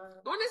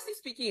 Honestly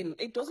speaking,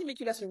 it doesn't make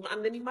you less of a man.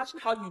 And then imagine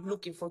how you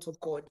look in front of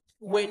God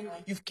when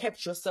you've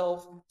kept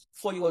yourself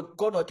for your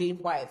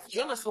God-ordained wife. Do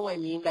you understand what I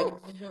mean? Like,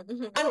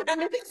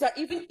 and the thing is that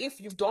even if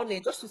you've done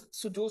it,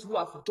 just to those who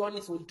have done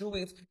it or do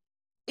it,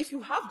 if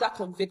you have that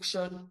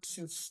conviction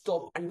to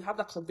stop and you have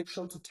that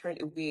conviction to turn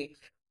away,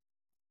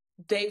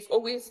 there's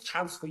always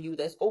chance for you.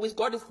 There's always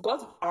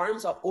God's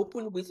arms are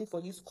open, waiting for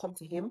you to come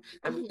to Him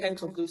and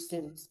repent of those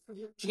sins. Do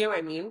you get what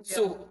I mean? Yeah.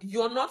 So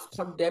you're not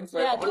condemned for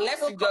it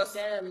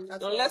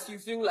unless you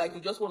feel like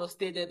you just want to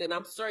stay there. Then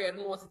I'm sorry, I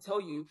don't know what to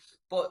tell you.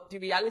 But the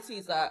reality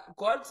is that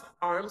God's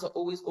arms are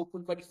always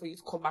open, ready for you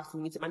to come back to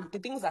meet Him. And the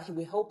things that He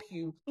will help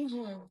you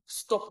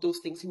stop those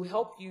things. He will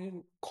help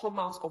you come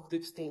out of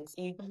those things.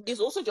 It's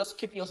also just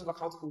keeping yourself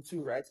accountable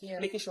too, right? Yeah.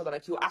 Making sure that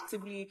like you're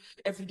actively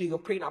every day you're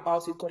praying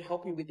about it. God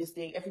help me with this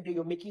thing. Every day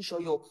you're making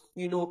sure you're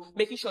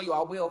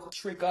aware of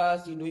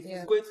triggers. You know, if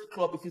it's going to the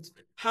club, if it's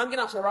hanging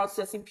out around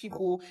certain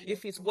people,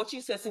 if it's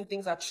watching certain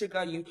things that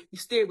trigger you, you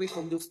stay away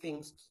from those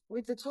things.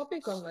 With the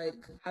topic on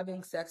like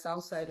having sex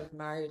outside of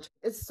marriage,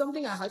 it's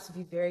something I had to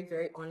be very,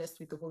 very honest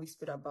with the Holy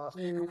Spirit about.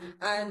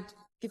 And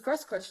the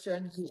first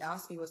question He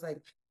asked me was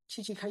like,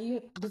 Chichi,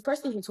 the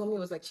first thing He told me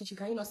was like, Chichi,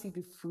 can you not see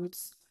the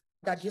fruits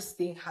that this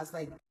thing has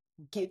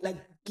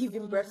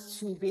giving birth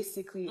to,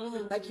 basically?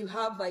 Like you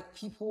have like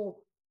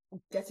people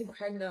getting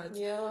pregnant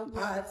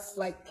at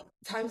like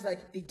times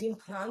like they didn't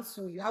plan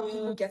to. You have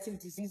people getting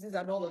diseases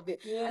and all of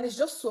it, and it's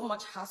just so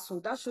much hassle.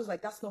 That shows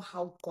like that's not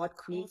how God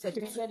created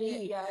it to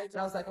be. And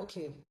I was like,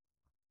 okay,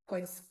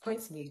 points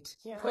made.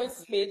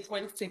 Points made,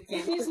 points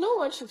taken. Because no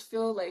one should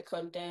feel like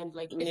condemned.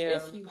 Like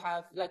if you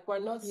have like we're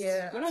not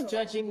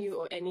judging you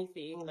or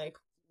anything. Like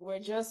we're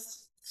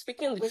just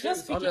speaking the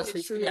truth,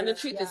 honestly. And the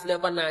truth is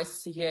never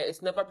nice to hear.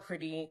 It's never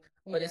pretty,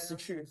 but it's the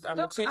truth. And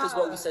the truth is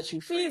what we set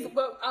you free. Please,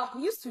 but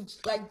we used to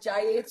like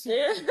gyrate.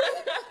 Gyrate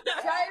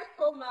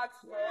Pro Max.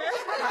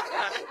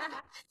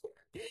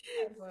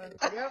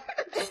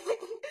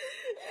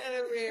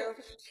 Anyway,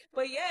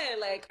 but yeah,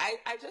 like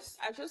I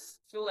just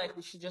feel like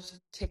we should just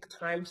take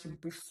time to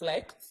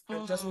reflect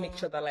and just make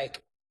sure that,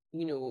 like,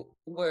 you know,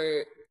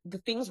 the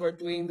things we're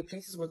doing, the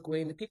places we're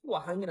going, the people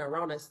we're hanging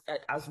around as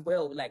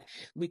well. Like,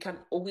 we can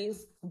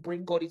always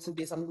bring God into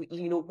this. And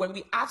you know, when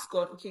we ask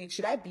God, okay,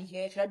 should I be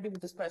here? Should I be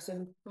with this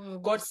person?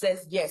 God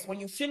says yes. When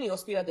you feel in your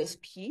spirit there's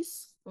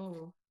peace,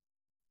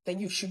 then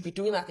you should be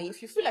doing that thing.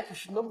 If you feel like you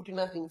should not be doing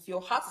that thing, if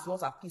your heart is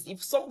not at peace,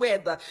 if somewhere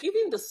that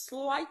even the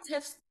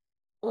slightest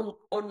on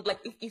like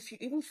if you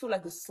even feel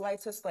like the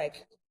slightest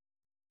like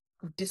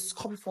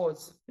discomfort,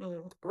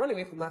 run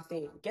away from that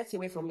thing, get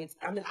away from it,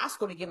 and then ask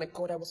God again, like,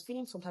 God, I was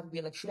feeling some type of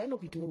way, like, should I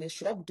not be doing this?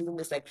 Should I be doing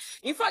this? Like,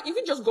 in fact, you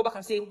can just go back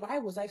and say, why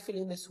was I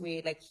feeling this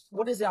way? Like,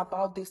 what is it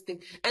about this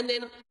thing? And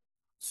then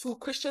to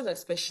Christians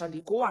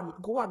especially, go and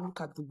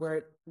look at the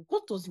word.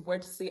 What does the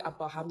word say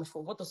about having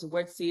fun? What does the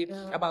word say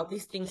about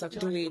these things I'm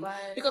doing?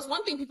 Because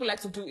one thing people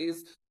like to do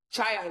is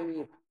try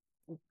and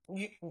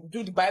you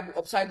do the Bible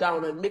upside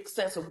down and make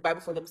sense of the Bible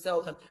for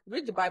themselves, and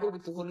read the Bible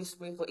with the Holy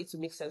Spirit for it to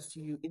make sense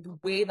to you in the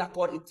way that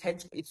God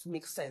intends it to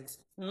make sense,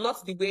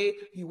 not the way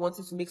you want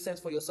it to make sense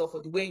for yourself,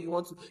 or the way you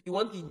want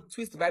to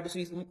twist the Bible so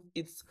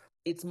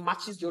it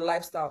matches your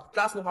lifestyle.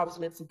 That's not how it's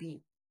meant to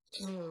be.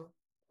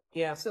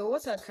 Yeah. So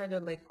what I kind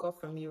of like got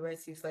from you, right,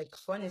 is like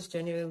fun is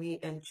genuinely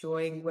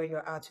enjoying where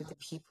you're at with the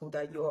people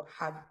that you're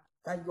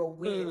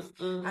with,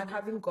 and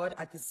having God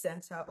at the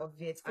center of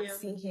it and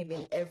seeing Him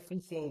in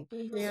everything.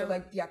 So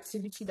like the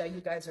activity that you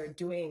guys are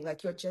doing,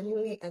 like you're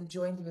genuinely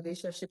enjoying the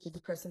relationship with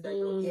the person that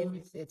you're in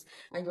with it,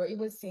 and you're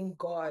even seeing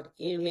God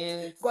in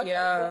it. God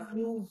can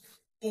move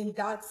in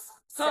that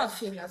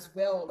setting as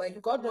well. Like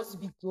God wants to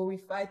be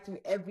glorified through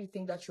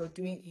everything that you're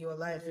doing in your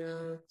life.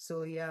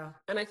 So yeah.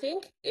 And I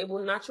think it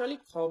will naturally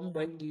come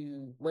when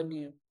you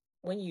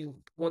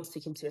want to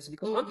take him seriously.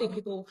 Because one thing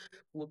people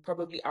would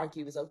probably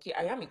argue is, okay,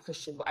 I am a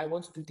Christian, but I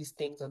want to do these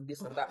things and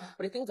this and that.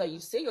 But the things that you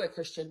say you're a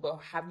Christian,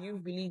 but have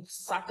you really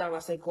sat down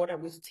and said, God, I'm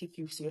going to take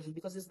you seriously?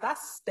 Because it's that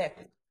step.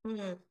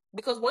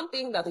 Because one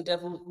thing that the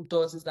devil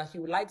does is that he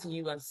will lie to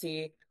you and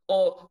say,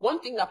 or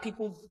one thing that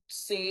people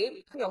say,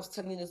 I think I was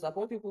telling you this, that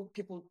when people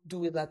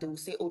do it, that they will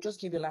say, oh,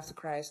 just give your life to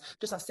Christ,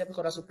 just accept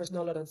God as your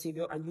personal Lord and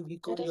Savior, and you'll be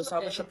good in your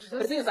salvation. But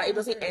the thing is that it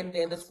doesn't end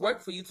there. There's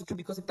work for you to do,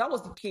 because if that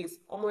was the case,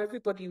 almost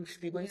everybody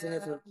should be going to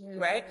heaven,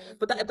 right?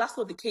 But that's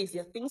not the case.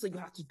 There are things that you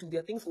have to do.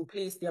 There are things in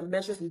place. There are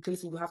measures in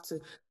place that you have to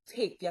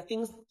take. There are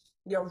things,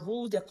 there are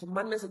rules, there are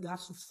commandments that you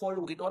have to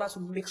follow in order to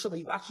make sure that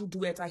you actually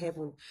do enter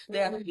heaven.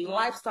 There are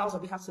lifestyles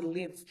that we have to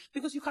live.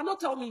 Because you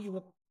cannot tell me you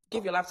will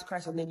give your life to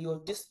Christ and then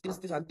you're this,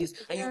 and this,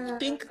 and you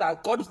think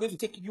that God is going to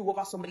take you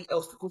over somebody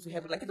else to go to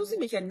heaven. Like, it doesn't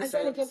make any sense.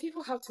 And then again,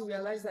 people have to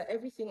realize that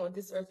everything on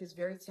this earth is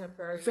very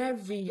temporary.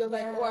 Very. You're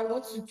like, oh, I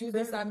want to do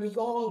this, I'm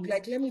young,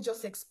 like, let me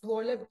just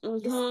explore.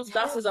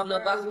 That is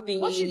another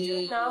thing. What you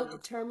do now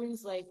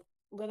determines like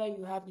whether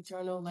you have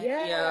eternal life.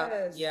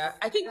 Yeah.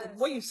 I think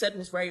what you said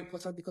was very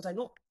important, because I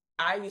know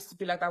I used to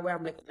be like that, where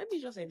I'm like, let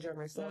me just enjoy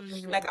myself.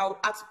 Like,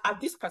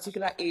 at this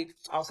particular age,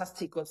 I'll start to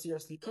take God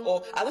seriously,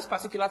 or at this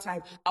particular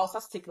time, I'll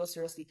start to take God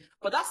seriously.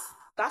 But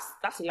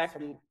that's a life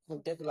from the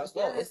devil as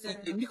well.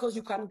 Because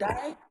you can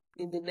die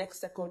in the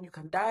next second, you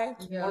can die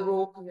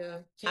tomorrow.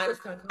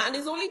 And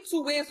there's only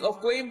two ways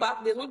of going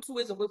back. There's only two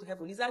ways of going to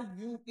heaven. Is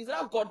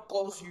that God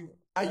calls you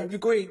and you'll be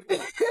going,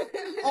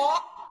 or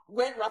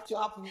when rapture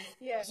happens.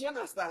 Do you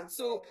understand?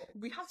 So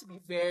we have to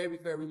be very,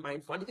 very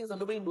mindful. And the things that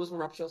nobody knows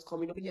when rapture is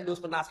coming, nobody knows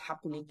when that's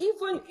happening.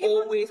 Even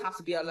Always have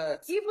to be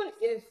alert. Even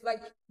if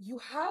like you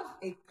have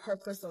a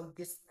purpose on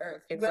this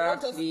earth,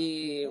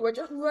 Exactly.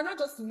 we're not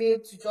just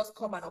made to just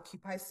come and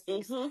occupy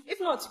space. If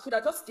not, you could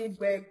have just stayed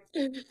where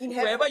in heaven,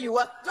 wherever you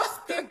are,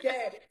 just stay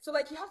there. So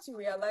like you have to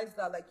realize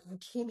that like you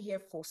came here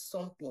for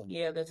something.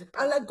 There's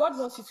and like God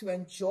wants you to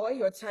enjoy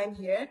your time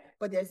here,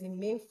 but there's a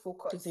main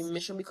focus. There's a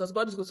mission, because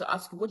God is going to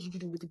ask you, what did you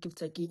do with the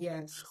gift I gave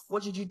you?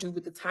 What did you do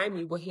with the time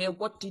you were here?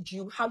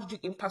 How did you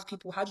impact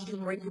people? How did you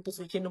bring people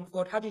to the kingdom of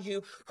God? How did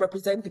you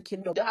represent the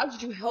kingdom? How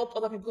did you help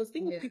other people? Because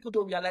the thing people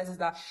don't realize is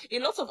that a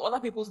lot of other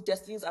people's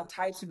destinies are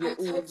tied to your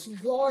own.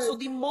 So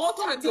the more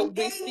time you're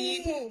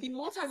wasting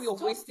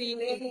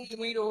in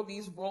doing all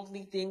these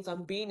worldly things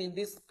and being in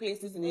these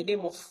places in the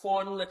name of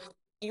fun,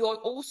 you're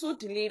also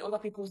delaying other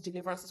people's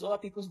deliverances, other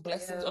people's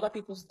blessings, other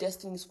people's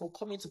destinies from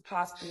coming to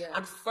pass,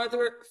 and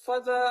further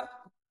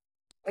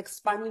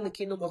expanding the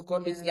kingdom of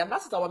God, basically. And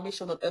that's our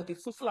mission on earth: be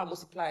fruitful and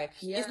multiply.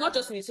 It's not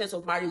just in the sense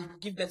of marriage,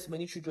 give birth to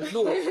many children.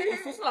 No, be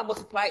fruitful and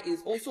multiply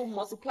is also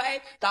multiply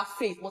that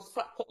faith,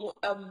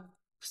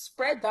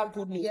 spread that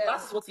good news.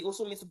 That's what it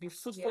also means to be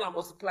fruitful and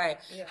multiply.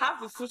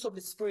 Have the fruits of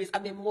the spirit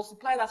and then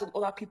multiply that in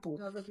other people.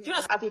 Do you know,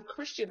 as a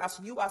Christian, as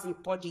you as a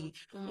body,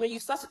 when you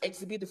start to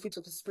exhibit the fruits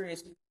of the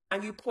spirit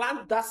and you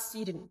plant that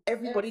seed in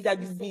everybody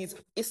that you meet,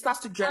 it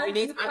starts to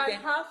germinate. And you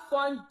can have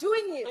fun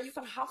doing it. And you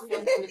can have fun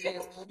doing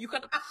it. You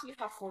can actually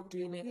have fun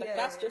doing it. Like,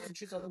 that's just the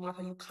truth of the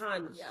matter. You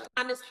can.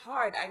 And it's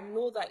hard. I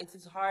know that it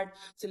is hard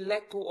to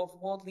let go of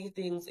worldly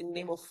things in the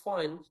name of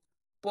fun.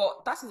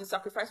 But that is the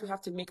sacrifice we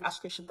have to make as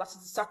Christians. That is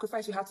the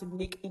sacrifice we have to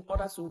make in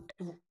order to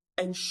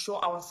ensure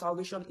our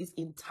salvation is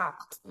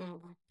intact.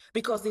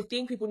 Because the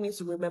thing people need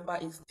to remember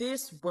is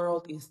this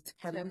world is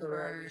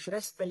temporary. Should I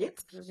spell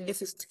it?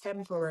 This is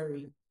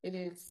temporary. It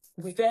is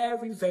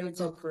very, very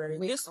temporary.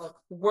 This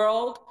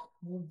world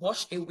will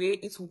wash away.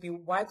 It will be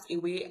wiped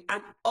away.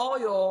 And all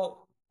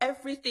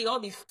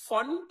the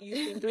fun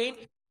you've been doing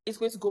is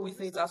going to go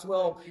with it as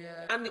well.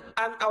 And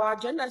our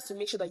agenda is to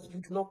make sure that you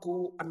do not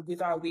go and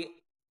wither away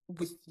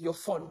with your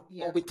fun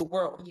or with the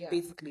world.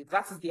 Basically,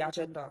 that is the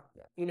agenda.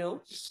 You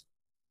know.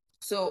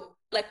 So,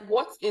 like,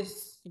 what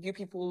is you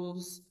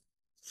people's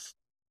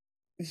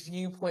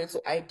viewpoint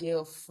or idea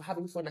of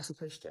having fun as a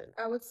Christian?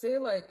 I would say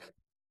like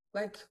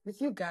with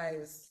you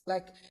guys,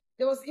 like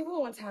there was even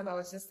one time I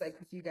was just like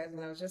with you guys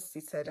and I was just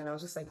seated and I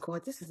was just like,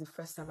 God, this is the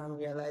first time I'm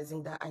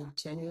realizing that I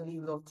genuinely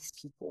love these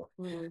people.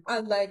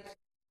 And like,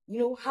 you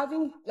know,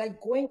 having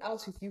like going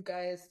out with you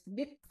guys,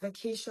 big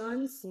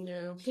vacations, you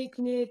know,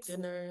 picnics,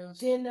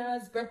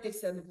 dinners, birthday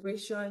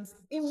celebrations,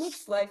 it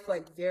makes life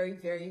like very,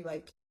 very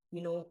like,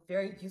 you know,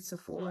 very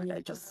beautiful. And I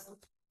just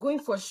going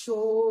for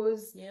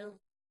shows.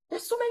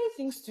 There's so many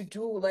things to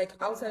do, like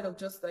outside of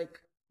just like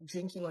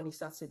drinking on a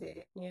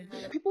Saturday. Yeah.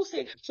 People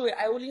say, so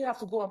I only have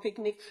to go on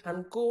picnic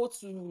and go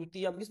to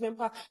the amusement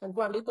park and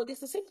go and but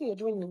it's the same thing you're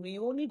doing.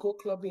 You only go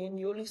clubbing,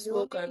 you only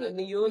smoke, and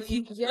you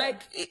only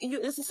like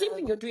it's the same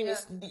thing you're doing.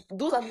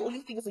 Those are the only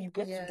things that you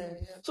get to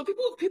do. So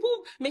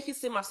people make it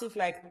seem as if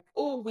like,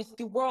 oh, with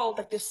the world,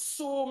 like there's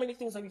so many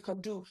things that you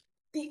can do.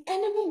 The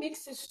enemy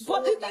makes it so.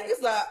 But the thing is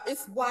that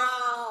it's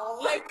wow.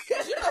 like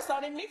you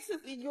understand, it makes it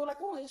you're like,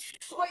 oh, it's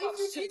so But much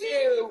if to you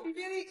do.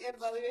 really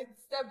evaluate,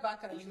 step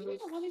back and look.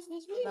 It's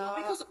really not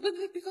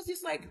because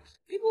it's like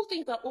people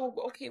think that, oh,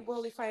 okay,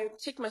 well, if I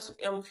take my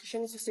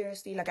Christianity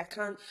seriously, like I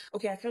can't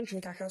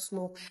drink, I can't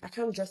smoke, I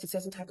can't dress a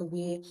certain type of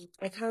way,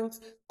 I can't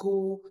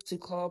go to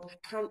club,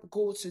 I can't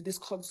go to this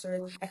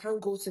concert, I can't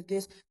go to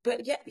this.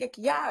 But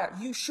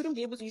you shouldn't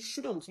be able to, you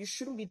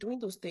shouldn't be doing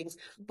those things.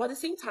 But at the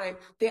same time,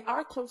 there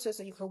are concerts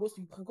that you can go to.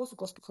 You can go to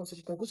gospel concerts,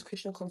 you can go to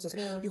Christian concerts,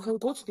 you can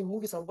go to the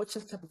movies and watch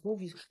this type of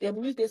movies.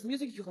 There's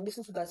music you can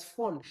listen to that's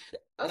fun.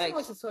 I also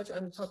want to touch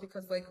on the topic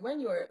because, like, when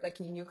you're like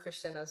a new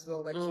Christian as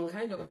well, like you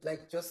kind of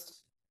like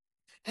just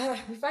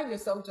you find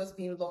yourself just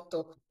being locked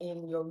up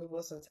in your room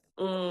most of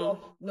the time.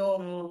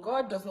 No,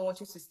 God does not want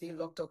you to stay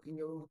locked up in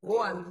your room.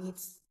 Go and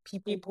meet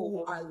people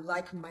who are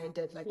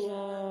like-minded. Like,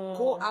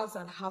 go out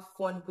and have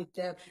fun with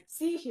them.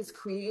 See His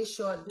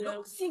creation.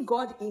 Look, see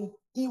God in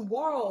the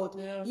world.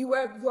 You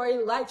are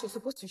a light. You're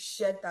supposed to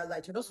shed that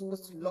light. You're not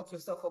supposed to lock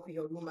yourself up in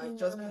your room and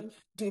just be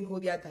doing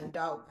holier than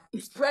thou.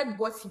 Spread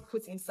what He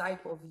puts inside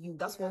of you.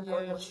 That's what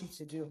God wants you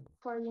to do.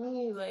 For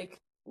me,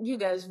 like, you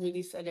guys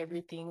really said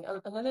everything.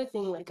 Another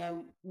thing, like, I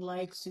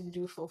like to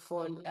do for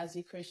fun as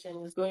a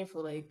Christian is going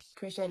for like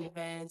Christian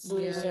events,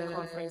 Christian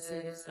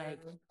conferences. Like,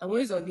 I'm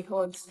always on the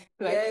hunt,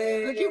 like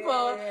looking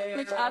for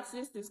which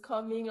artist is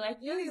coming. Like,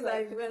 These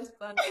are events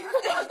fun.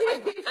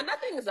 And that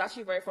thing is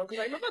actually very fun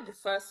because I remember the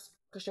first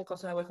Christian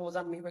concert I went for was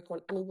at Miracle,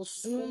 and it was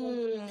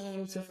so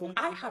beautiful.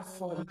 I had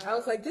fun. I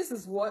was like, this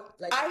is what,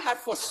 like, I had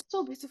fun.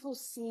 so beautiful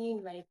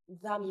seeing like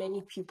that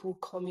many people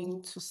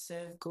coming to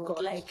serve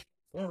God. Like,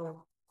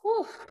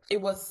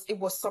 it was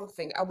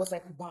something. I was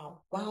like,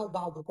 wow.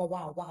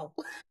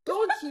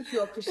 Don't keep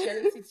your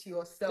Christianity to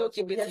yourself. Don't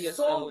keep it to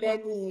yourself.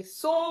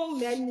 So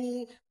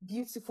many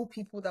beautiful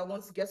people that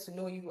want to get to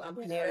know you and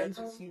be friends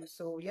with you.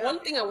 So one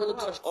thing I want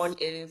to touch on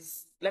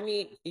is, let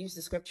me use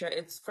the scripture.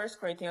 It's 1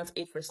 Corinthians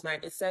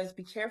 8:9. It says,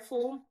 be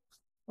careful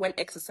when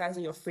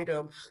exercising your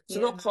freedom to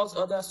not cause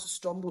others to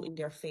stumble in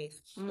their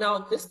faith.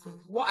 Now,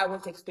 what I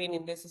want to explain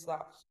in this is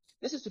that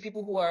this is to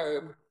people who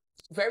are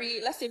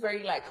very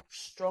like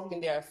strong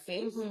in their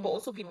faith, but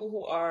also people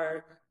who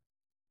are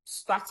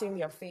starting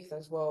their faith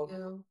as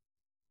well.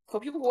 For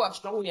people who are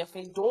strong in their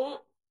faith, don't,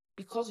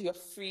 because you're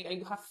free and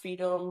you have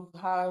freedom, you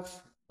have,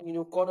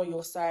 God on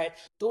your side,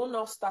 don't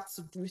now start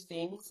to do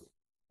things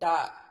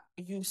that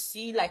you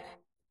see like,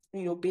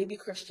 baby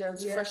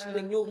Christians,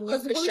 freshly new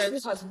because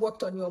Christians has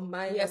worked on your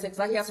mind. Yes,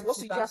 exactly. He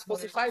has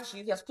fortified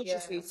you. He has put you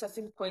to a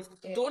certain point.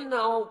 Don't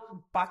now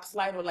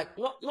backslide, or like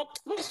not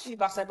necessarily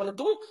backslide, but like,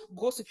 don't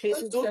go to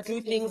places. Don't do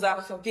things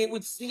that they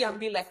would see and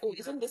be like, oh,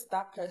 isn't this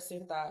that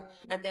person that?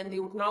 And then they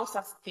would now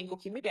start to think,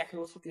 okay, maybe I can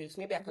also do this.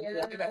 Maybe I can do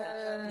that. Maybe I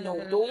can.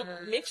 No,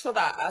 don't. Make sure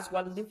that as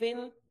we're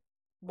living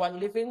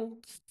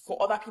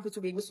for other people to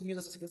be able to use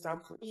us as an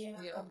example.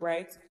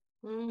 Right.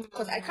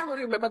 Because I can't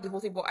really remember the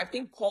whole thing, but I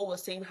think Paul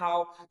was saying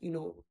how,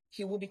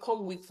 he will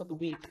become weak for the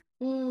weak.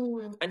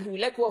 And he will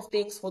let go of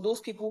things for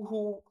those people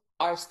who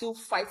are still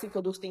fighting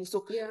for those things.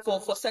 So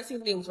for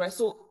certain things, right?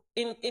 So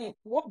in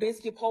what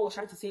basically Paul was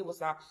trying to say was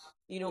that,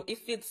 if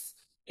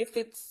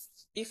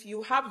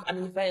you have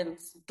an event,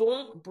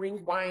 don't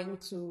bring wine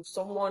to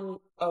someone,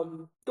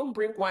 don't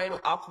bring wine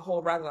or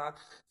alcohol rather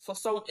for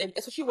some, and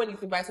especially when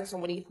you've invited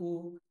somebody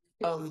who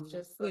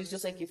is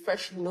just like a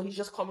fresh, he's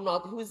just coming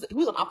out, who's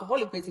an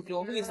alcoholic basically,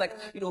 or who is like,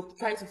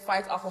 trying to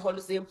fight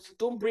alcoholism.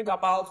 Don't bring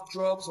about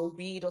drugs or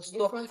weed or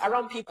stuff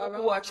around people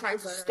who are trying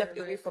to step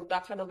away from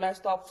that kind of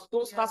lifestyle.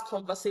 Don't start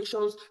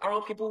conversations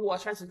around people who are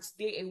trying to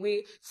stay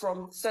away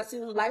from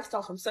certain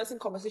lifestyles, from certain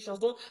conversations.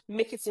 Don't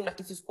make it seem like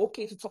it is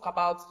okay to talk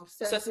about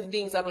certain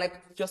things and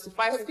like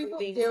justify certain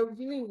things. They're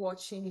really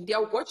watching you.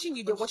 They're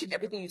watching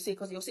everything you say,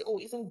 because they'll say, oh,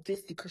 isn't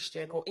this the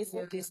Christian, or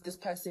isn't this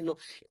person? Or,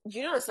 do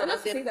you understand? I'm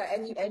not saying that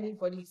anybody's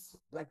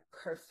like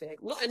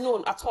perfect.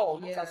 No, at all.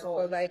 Not at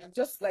all. But like,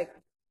 just like,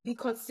 be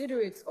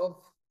considerate of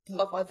the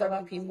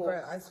other people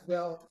as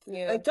well.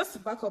 Like, just to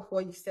back up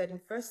what you said in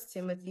 1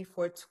 Timothy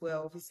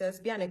 4:12, it says,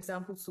 be an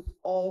example to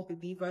all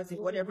believers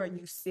in whatever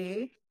you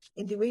say,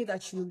 in the way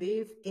that you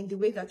live, in the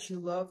way that you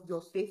love,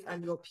 your faith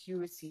and your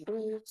purity.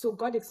 So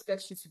God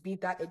expects you to be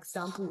that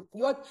example.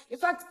 In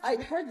fact, I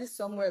heard this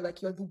somewhere,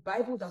 like, you're the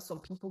Bible that some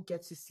people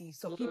get to see.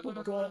 Some people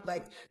don't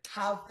like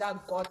have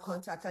that God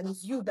contact, and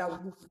it's you that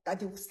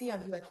they will see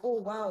and be like, oh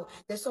wow,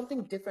 there's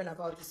something different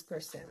about this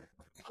person.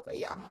 But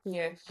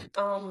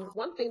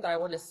one thing that I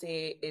want to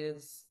say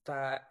is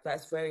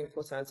that's very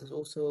important is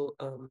also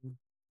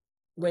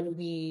when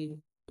we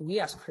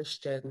as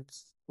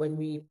Christians, when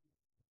we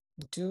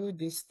do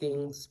these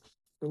things,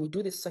 when we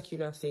do these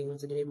secular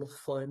things in the name of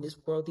fun, these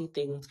worldly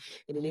things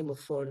in the name of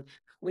fun,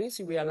 we need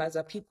to realize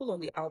that people on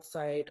the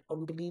outside,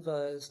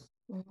 unbelievers,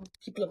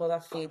 people of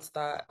other faiths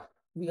that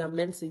we are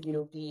meant to,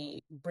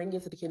 be bringing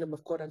to the kingdom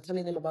of God and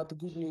telling them about the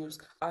good news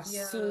are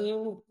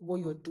seeing what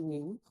you're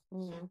doing,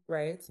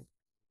 right?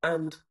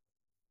 And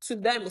to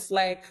them, it's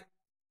like,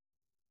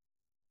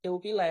 it will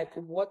be like,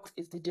 what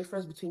is the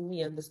difference between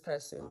me and this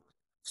person?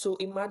 So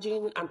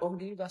imagine an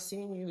unbeliever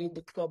seeing you in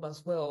the club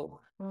as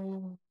well.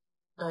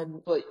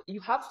 But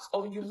you have,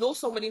 or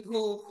somebody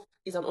who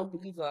is an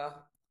unbeliever.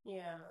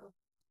 Yeah.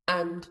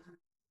 And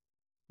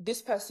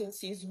this person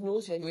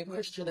knows you're a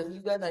Christian, and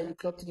you guys are in the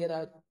club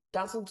together,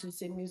 dancing to the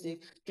same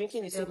music,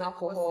 drinking the same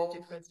alcohol,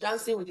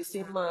 dancing with the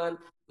same man.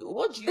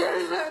 What do you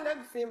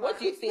what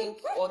do you think,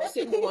 or the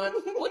same woman,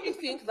 what do you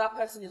think that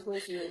person is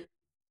going to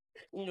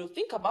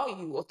think about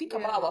you or think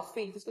about our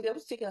faith? It's going to be able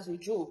to take it as a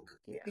joke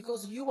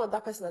because you and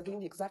that person are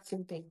doing the exact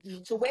same thing.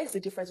 So where's the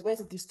difference? Where's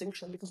the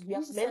distinction? Because we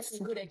are meant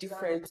to be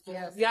different.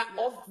 We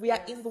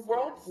are in the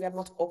world. We are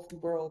not of the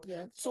world.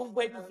 So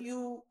when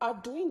you are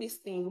doing these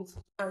things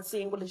and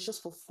saying, well, it's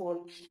just for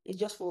fun, it's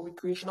just for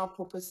recreational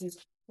purposes,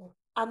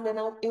 and then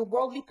a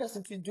worldly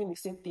person is doing the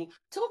same thing,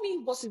 tell me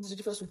what's the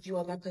difference with you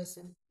and that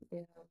person?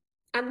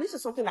 And this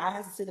is something that I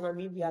had to say that I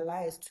really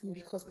realized too,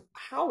 because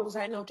how was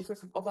I now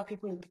different from other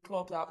people in the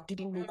club that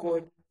didn't know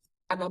God?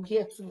 And I'm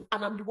here too,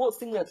 and I'm the one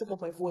singing at the top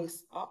of my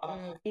voice.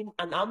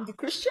 And I'm the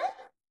Christian.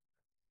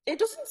 It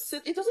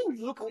doesn't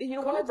look,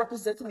 we're not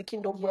representing the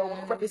kingdom well,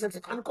 we're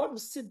representing, and God will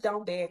sit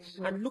down there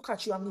and look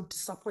at you and be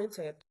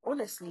disappointed,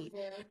 honestly.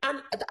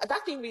 And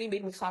that thing really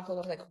made me sad because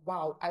I was like,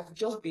 wow, I've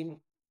just been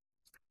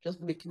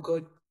making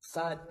God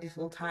sad this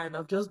whole time.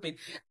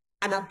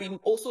 I've been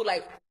also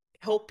like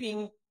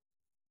helping.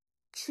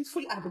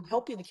 Truthfully, I've been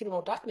helping the kingdom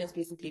of darkness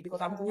basically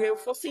because I'm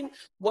reinforcing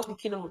what the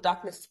kingdom of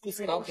darkness is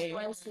pushing out there.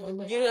 I'm also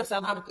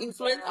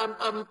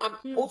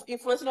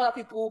influencing other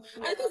people.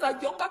 And I think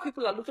that younger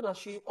people are looking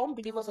at you,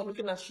 unbelievers are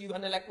looking at you,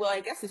 and they're like, well, I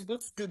guess it's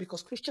good to do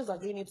because Christians are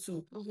doing it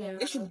too.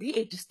 There should be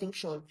a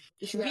distinction.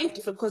 There should be a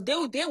different, because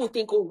they will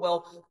think, oh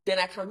well, then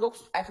I can go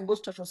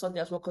to church on Sunday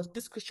as well because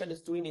this Christian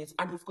is doing it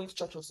and he's going to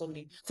church on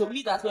Sunday. So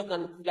me, that's when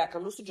I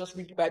can also just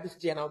read the Bible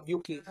today and I'll be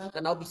okay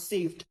and I'll be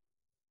saved.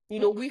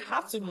 We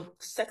have to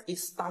set a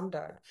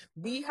standard.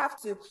 We have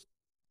to.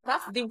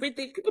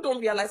 People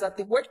don't realize that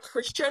the word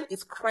Christian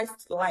is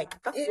Christ-like.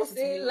 It's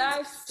a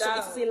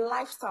lifestyle. So it's a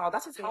lifestyle.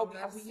 That is how we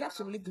have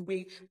to live the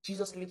way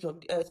Jesus lived on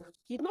the earth.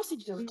 He did not see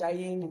Jesus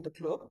dying in the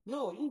club.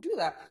 No, he didn't do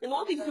that. And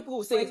one thing people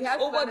will say,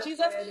 but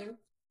Jesus.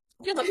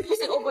 People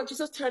say, but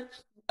Jesus turned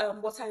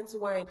water into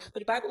wine. But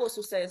the Bible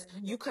also says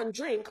you can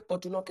drink,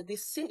 but do not. The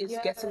sin is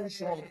getting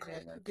drunk.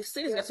 The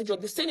sin is getting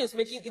drunk.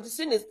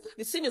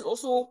 The sin is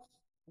also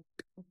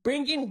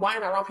bringing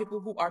wine around people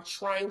who are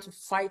trying to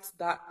fight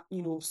that,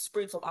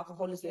 spirit of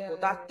alcoholism or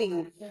that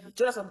thing.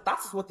 Just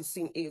that's what the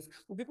sin is.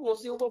 When people will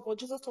say, oh, but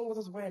Jesus told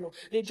us wine.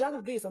 They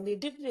drank this and they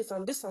did this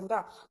and this and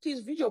that.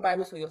 Please read your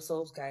Bible for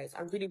yourselves, guys,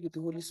 and read it with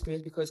the Holy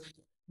Spirit, because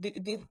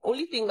the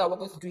only thing that we're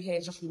going to do here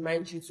is just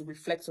remind you to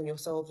reflect on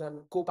yourselves and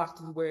go back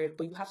to the word,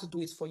 but you have to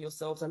do it for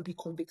yourselves and be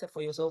convicted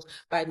for yourselves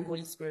by the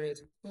Holy Spirit.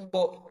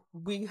 But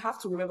we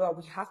have to remember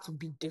we have to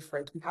be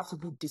different. We have to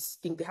be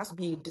distinct. There has to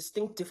be a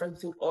distinct difference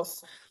between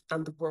us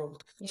and the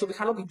world. So we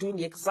cannot be doing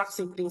the exact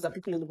same things that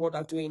people in the world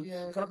are doing.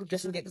 We cannot be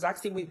dressing the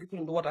exact same way people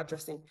in the world are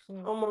dressing.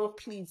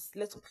 Please,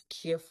 let's be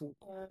careful,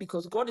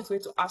 because God is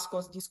going to ask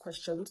us these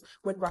questions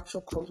when rapture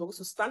comes. We're going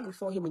to stand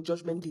before Him in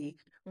Judgment Day,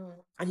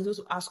 and He's going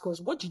to ask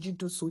us, what did you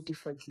do so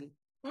differently?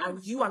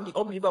 And you and the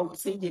unbeliever will be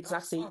saying the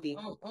exact same thing.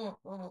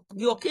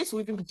 Your case will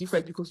even be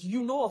different because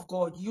you know of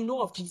God, you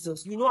know of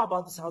Jesus, you know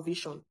about the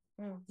salvation.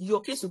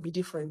 Your case will be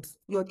different.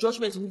 Your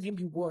judgment will even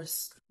be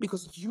worse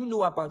because you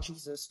know about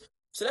Jesus.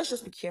 So let's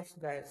just be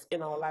careful, guys,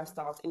 in our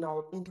lifestyles, in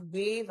the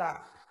way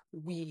that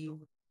we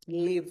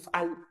live.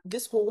 And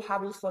this whole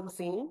having fun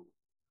thing,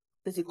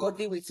 there's a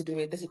godly way to do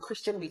it. There's a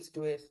Christian way to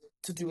do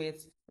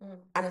it,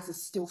 and it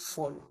is still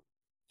fun.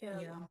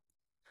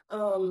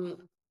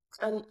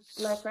 And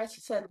like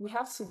Rice said, we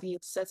have to be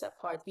set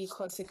apart, be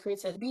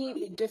consecrated,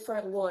 be a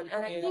different one.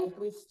 And I think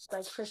with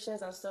like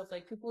Christians and stuff,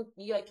 like people,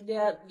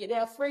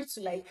 they're afraid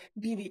to like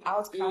be the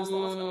outcast.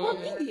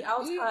 Be the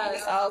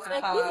outcast.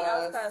 Like be the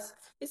outcast.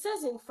 It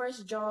says in 1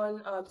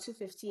 John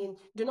 2:15,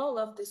 do not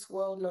love this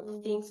world, nor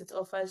the things it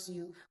offers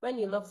you. When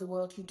you love the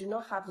world, you do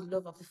not have the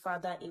love of the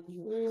Father in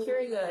you.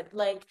 Period.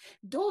 Like,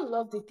 don't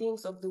love the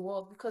things of the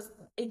world, because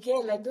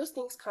again, like those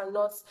things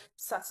cannot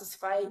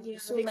satisfy you.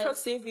 So They like, can't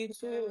save you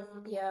too.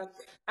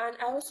 And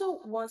I also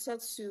wanted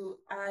to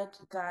add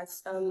that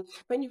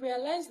when you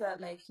realize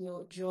that like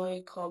your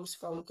joy comes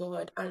from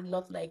God and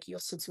not like your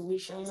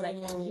situations, like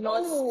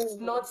not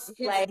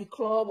like the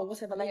club or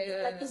whatever, like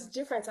it's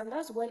different. And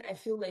that's when I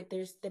feel like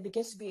there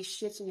begins to be a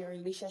shift in your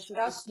relationship.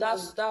 That's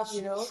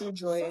true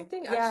joy.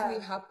 Something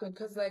actually happened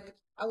because like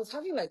I was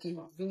having like a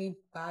really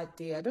bad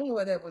day. I don't know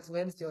whether it was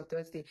Wednesday or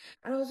Thursday,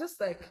 and I was just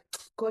like,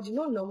 God,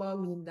 normal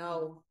me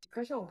now.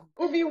 Depression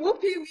will be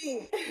whooping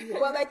me.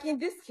 But like in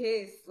this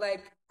case,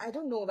 like I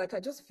don't know, like I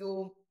just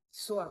feel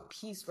so at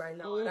peace right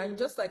now. And I'm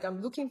just like,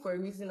 I'm looking for a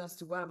reason as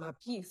to why I'm at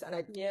peace.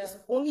 And Yeah. it's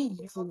only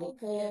you for me.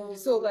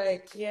 So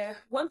like, Yeah.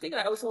 One thing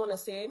I also want to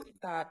say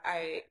that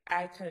I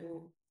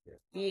can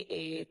be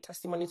a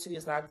testimony to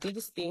is that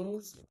these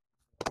things,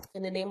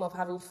 in the name of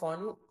having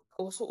fun,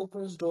 also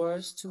opens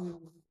doors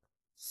to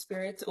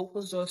spirit,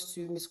 opens doors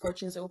to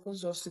misfortunes,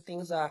 opens doors to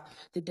things that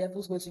the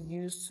devil's going to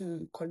use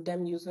to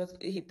condemn you. So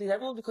the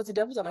devil, because the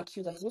devil's an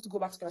accuser, he's going to go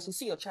back to God and say,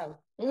 see your child,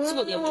 see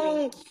what they're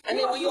doing. And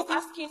then when you're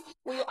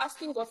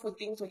asking God for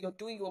things, when you're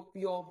doing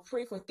you're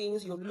praying for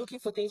things, you're looking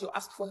for things, you're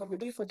asking for help, you're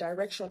doing for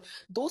direction,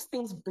 those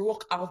things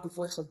block out the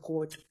voice of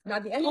God. now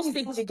the Those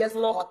enemy things just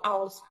block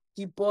out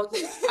the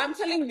body. I'm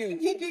telling you,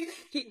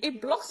 it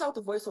blocks out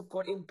the voice of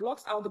God. It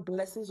blocks out the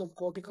blessings of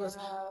God because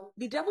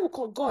the devil will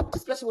call God.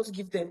 This blessing wants to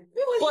give them.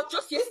 But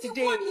just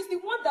yesterday, he's the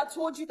one that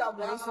told you that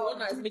he's the one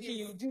that is making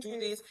you do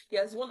this. He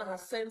has the one that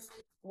has sent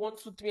 1,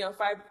 2, 3, and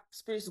 5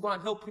 spirits to go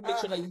and help you make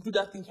sure that you do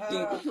that thing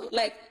today.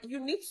 Like you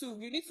need to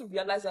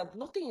realize that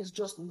nothing is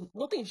just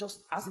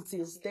as it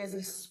is. There's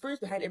a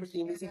spirit behind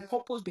everything. There's a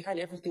purpose behind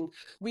everything.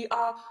 We're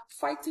not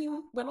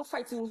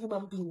fighting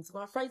human beings.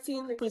 We're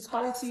fighting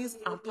principalities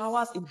and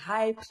powers in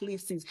high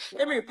places.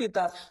 Let me repeat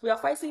that. We are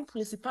fighting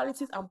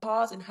principalities and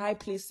powers in high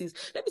places.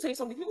 Let me tell you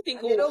something. People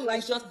think, they don't oh, like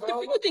it's just you,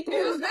 bro. people think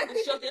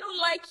it's just they don't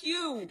like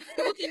you.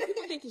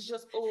 People think it's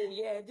just, oh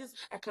yeah, this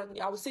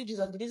I will say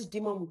Jesus, this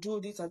demon will do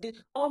this and this.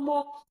 Or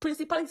more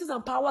principalities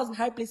and powers in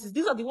high places.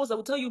 These are the ones that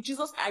will tell you,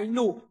 Jesus, I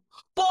know.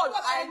 Paul,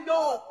 I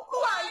know. Who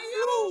are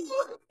you?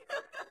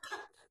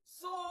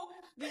 So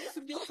they need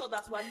to make sure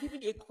that we are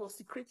living a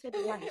consecrated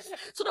life.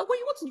 So that when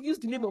you want to use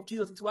the name of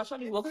Jesus, it will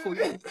actually work for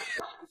you. If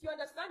you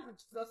understand the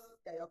Jesus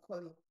that you're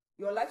calling,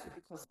 your life will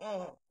be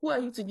consistent. Who are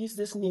you to use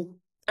this name?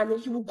 And then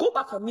he will go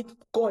back and meet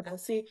God and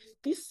say,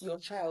 this is your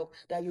child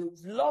that you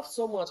love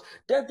so much.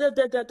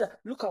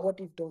 Look at what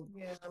they've done.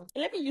 Yeah. And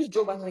let me use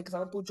Job as an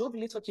example. Job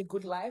lived such a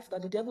good life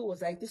that the devil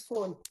was like, this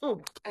one,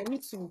 I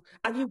need to.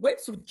 And he went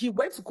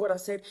to God and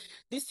said,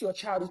 this is your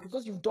child. It's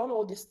because you've done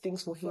all these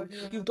things for him.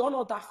 You've done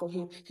all that for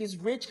him. He's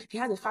rich. He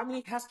has a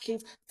family. He has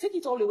kids. Take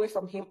it all away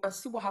from him and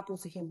see what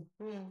happens to him.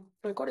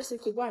 And God said,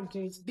 okay, why I'm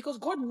doing it? Because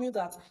God knew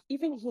that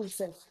even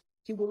himself,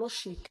 he will not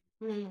shake.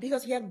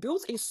 Because he had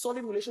built a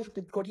solid relationship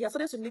with God. He had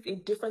started to live a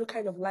different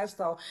kind of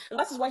lifestyle. And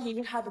that is why he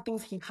even had the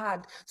things he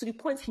had, to the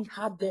point he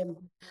had them.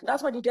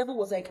 That's why the devil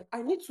was like,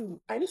 I need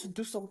to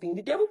do something.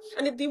 The devil,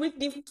 and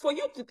for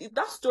you,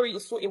 that story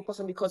is so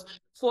important because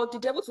for the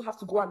devil to have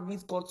to go and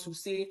meet God to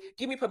say,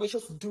 give me permission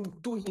to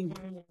do him,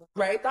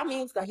 right? That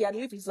means that he had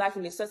lived his life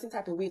in a certain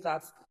type of way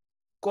that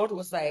God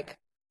was like,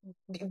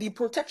 the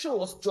protection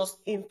was just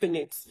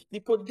infinite.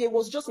 There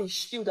was just a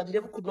shield that the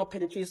devil could not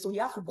penetrate. So he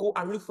had to go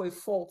and look for a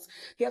fault.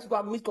 He had to go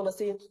and meet God and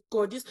say,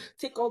 God, just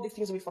take all these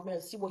things away from me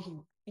and see what he.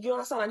 You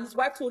understand? And his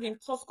wife told him,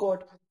 curse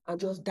God and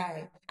just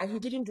die. And he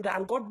didn't do that.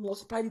 And God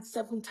multiplied it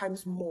 7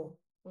 times more.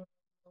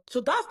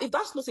 So if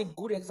that's not a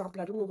good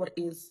example, I don't know what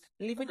is.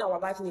 Living our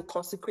life in a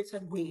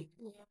consecrated way,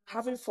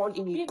 having fun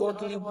in a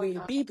godly way,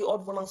 be the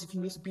odd one out if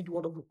you need to be the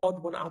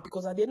odd one out.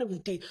 Because at the end of the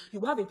day, you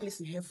will have a place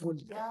in heaven.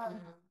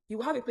 You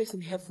will have a place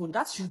in heaven.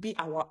 That should be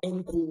our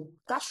end goal.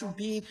 That should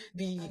be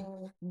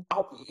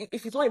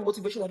if it's not a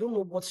motivation, I don't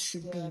know what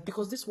should be.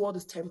 Because this world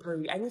is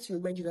temporary. I need to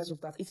remind you guys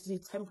of that. It is a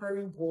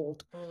temporary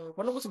world.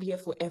 We're not going to be here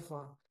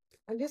forever.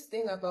 And this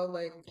thing about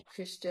like the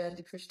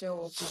Christian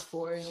world is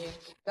boring.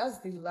 That's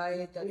the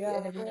lie that the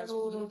enemy has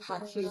really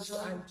packaged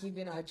and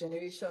given our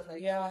generation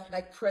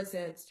like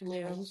presents.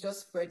 And he's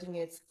just spreading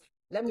it.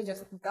 Let me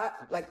just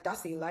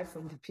that's a lie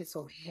from the pits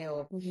of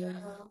hell.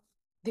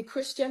 The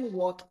Christian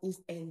walk is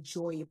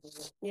enjoyable.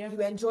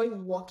 You enjoy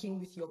walking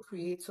with your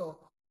creator.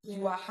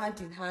 You are hand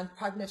in hand,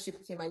 partnership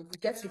with him, and you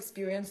get to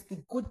experience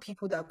the good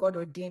people that God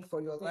ordained for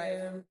your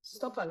life.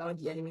 Stop allowing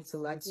the enemy to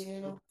lie to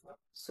you.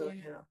 So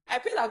I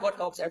pray that God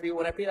helps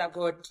everyone. I pray that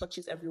God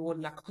touches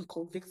everyone, that He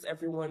convicts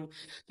everyone.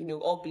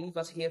 All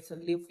believers here to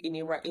live in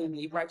a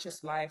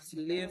righteous life, to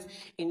live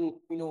in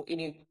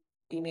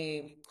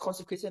a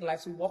consecrated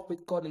life, to walk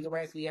with God in the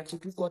right way, and to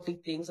do godly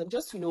things, and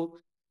just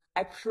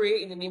I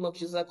pray in the name of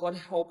Jesus that God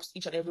helps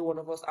each and every one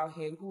of us out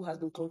here who has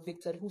been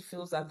convicted, who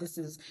feels that this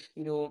is,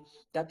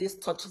 that this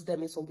touches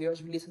them in some way or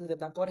is related to them,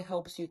 that God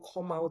helps you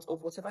come out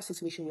of whatever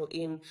situation you're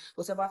in,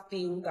 whatever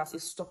thing that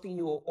is stopping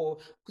you or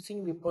putting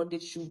you in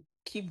bondage to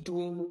keep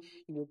doing,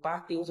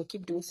 bad things or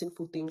keep doing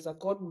sinful things, that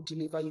God will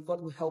deliver you,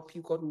 God will help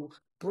you, God will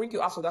bring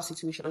you out of that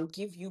situation and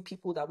give you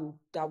people that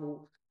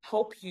will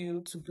help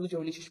you to build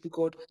your relationship with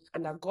God,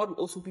 and that God will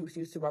also be with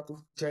you throughout the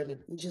journey.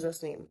 In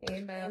Jesus' name.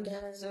 Amen.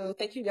 So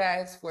thank you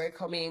guys for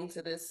coming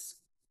to this,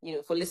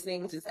 for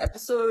listening to this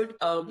episode.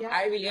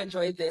 I really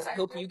enjoyed this. I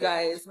hope you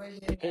guys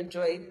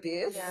enjoyed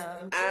this.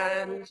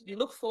 And we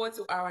look forward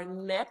to our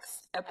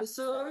next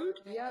episode.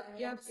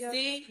 Yep.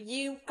 See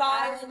you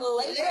guys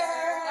later.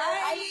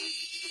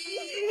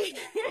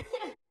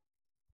 Bye.